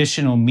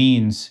additional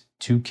means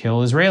to kill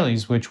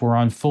Israelis, which were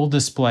on full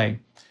display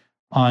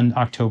on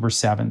October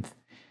 7th.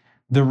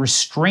 The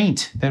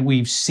restraint that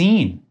we've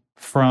seen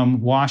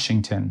from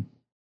Washington,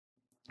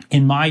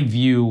 in my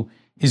view,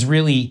 is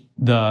really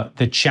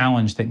the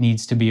challenge that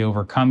needs to be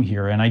overcome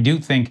here. And I do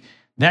think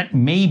that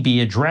may be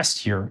addressed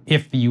here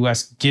if the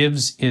U.S.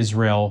 gives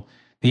Israel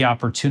the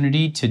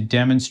opportunity to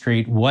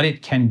demonstrate what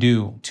it can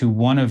do to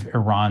one of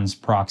Iran's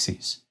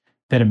proxies,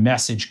 that a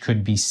message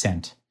could be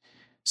sent.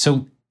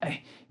 So,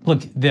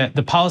 look,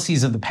 the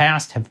policies of the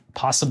past have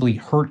possibly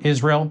hurt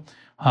Israel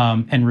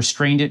and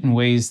restrained it in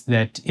ways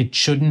that it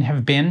shouldn't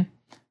have been.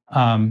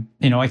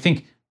 I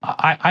think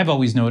I've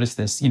always noticed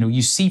this.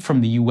 You see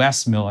from the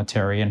U.S.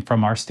 military and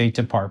from our State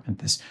Department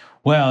this.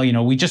 Well,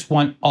 we just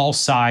want all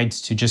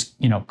sides to just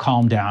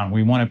calm down.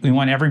 We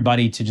want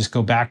everybody to just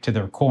go back to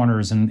their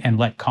corners and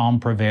let calm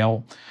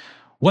prevail.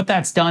 What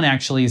that's done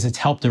actually is it's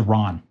helped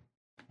Iran.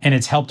 and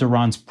it's helped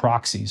Iran's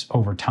proxies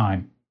over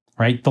time,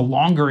 right? The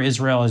longer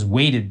Israel has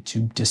waited to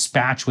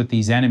dispatch with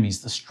these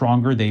enemies, the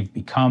stronger they've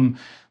become,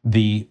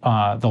 the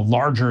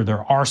larger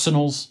their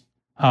arsenals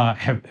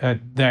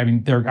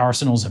their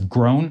arsenals have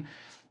grown.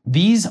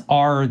 These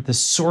are the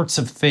sorts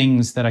of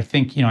things that I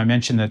think, I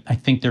mentioned that I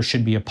think there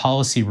should be a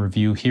policy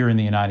review here in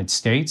the United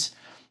States.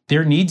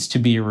 There needs to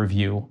be a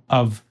review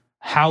of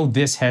how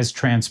this has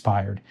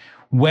transpired,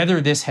 whether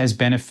this has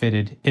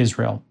benefited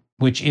Israel,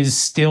 which is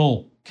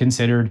still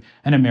considered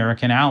an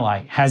American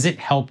ally. Has it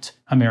helped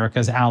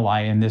America's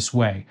ally in this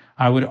way?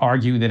 I would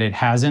argue that it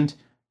hasn't.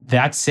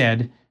 That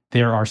said,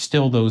 there are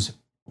still those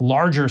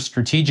larger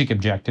strategic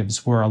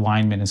objectives where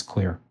alignment is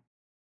clear.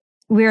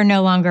 We are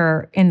no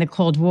longer in the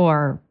Cold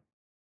War,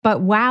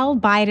 but while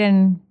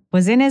Biden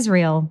was in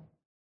Israel,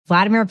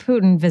 Vladimir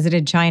Putin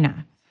visited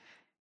China.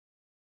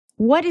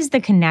 What is the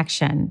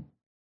connection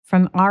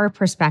from our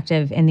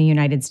perspective in the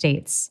United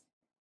States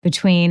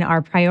between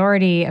our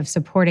priority of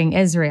supporting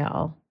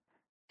Israel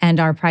and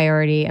our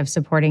priority of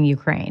supporting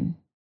Ukraine?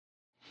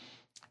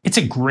 It's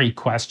a great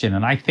question.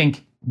 And I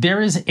think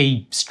there is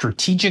a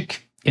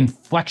strategic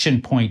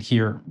inflection point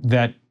here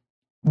that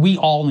we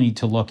all need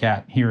to look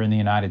at here in the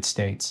United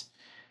States.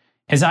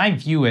 As I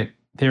view it,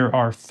 there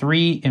are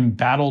three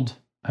embattled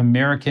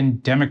American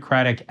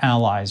democratic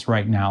allies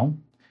right now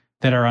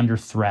that are under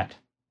threat: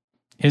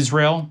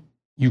 Israel,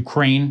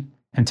 Ukraine,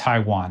 and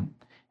Taiwan.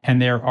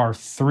 And there are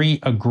three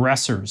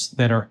aggressors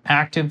that are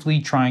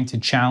actively trying to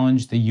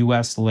challenge the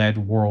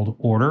US-led world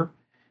order.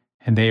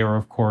 And they are,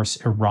 of course,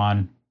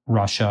 Iran,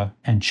 Russia,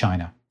 and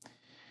China.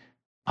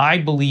 I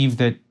believe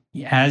that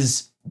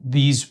as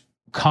these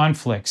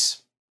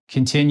conflicts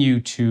continue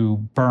to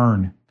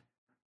burn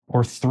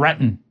or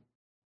threaten,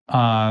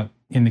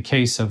 in the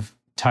case of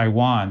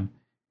Taiwan,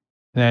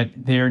 that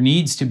there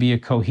needs to be a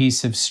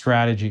cohesive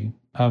strategy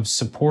of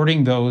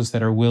supporting those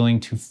that are willing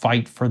to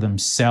fight for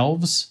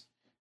themselves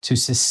to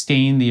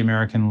sustain the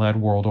American-led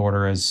world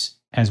order as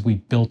we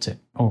built it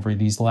over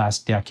these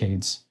last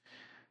decades.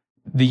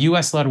 The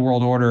US-led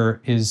world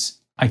order is,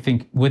 I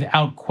think,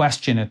 without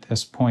question at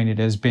this point, it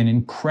has been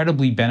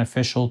incredibly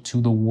beneficial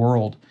to the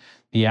world.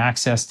 The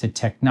access to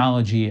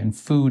technology and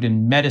food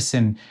and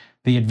medicine,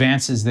 the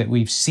advances that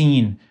we've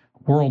seen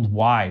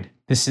worldwide.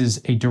 This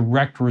is a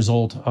direct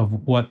result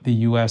of what the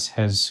US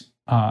has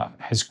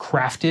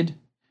crafted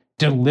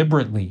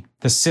deliberately,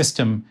 the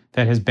system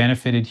that has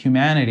benefited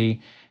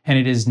humanity, and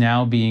it is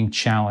now being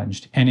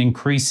challenged, and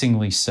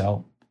increasingly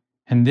so.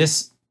 And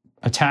this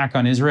attack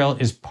on Israel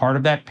is part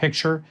of that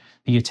picture.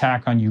 The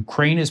attack on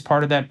Ukraine is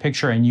part of that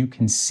picture, and you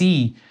can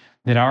see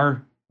that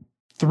our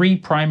three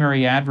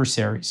primary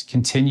adversaries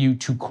continue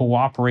to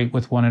cooperate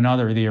with one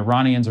another. The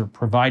Iranians are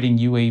providing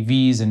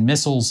UAVs and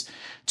missiles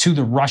to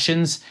the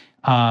Russians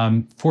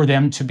for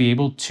them to be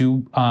able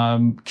to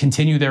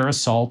continue their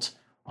assault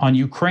on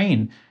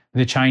Ukraine.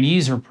 The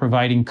Chinese are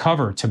providing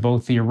cover to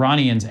both the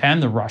Iranians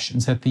and the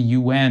Russians at the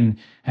UN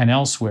and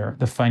elsewhere.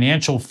 The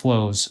financial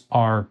flows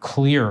are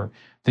clear.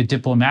 The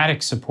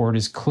diplomatic support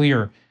is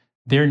clear.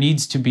 There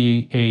needs to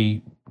be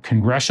a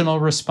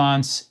congressional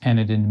response and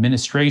an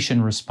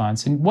administration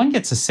response. And one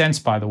gets a sense,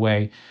 by the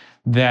way,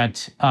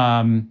 that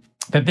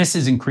this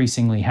is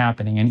increasingly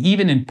happening. And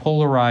even in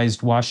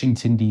polarized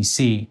Washington,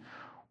 D.C.,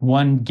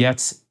 one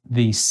gets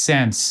the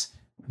sense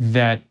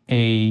that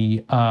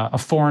a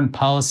foreign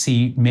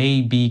policy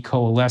may be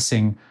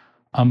coalescing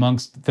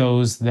amongst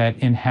those that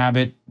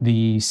inhabit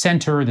the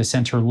center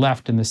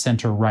left, and the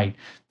center right.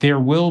 There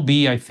will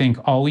be, I think,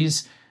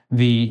 always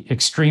the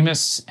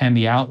extremists and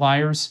the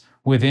outliers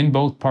within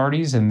both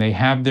parties, and they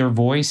have their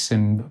voice,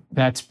 and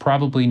that's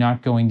probably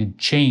not going to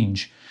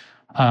change.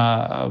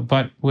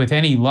 But with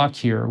any luck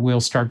here,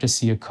 we'll start to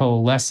see a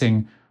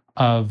coalescing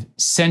of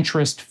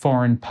centrist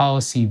foreign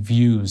policy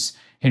views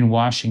in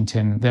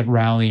Washington that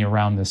rally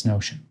around this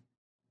notion.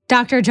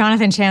 Dr.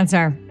 Jonathan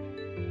Schanzer,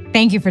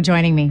 thank you for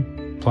joining me.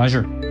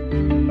 Pleasure.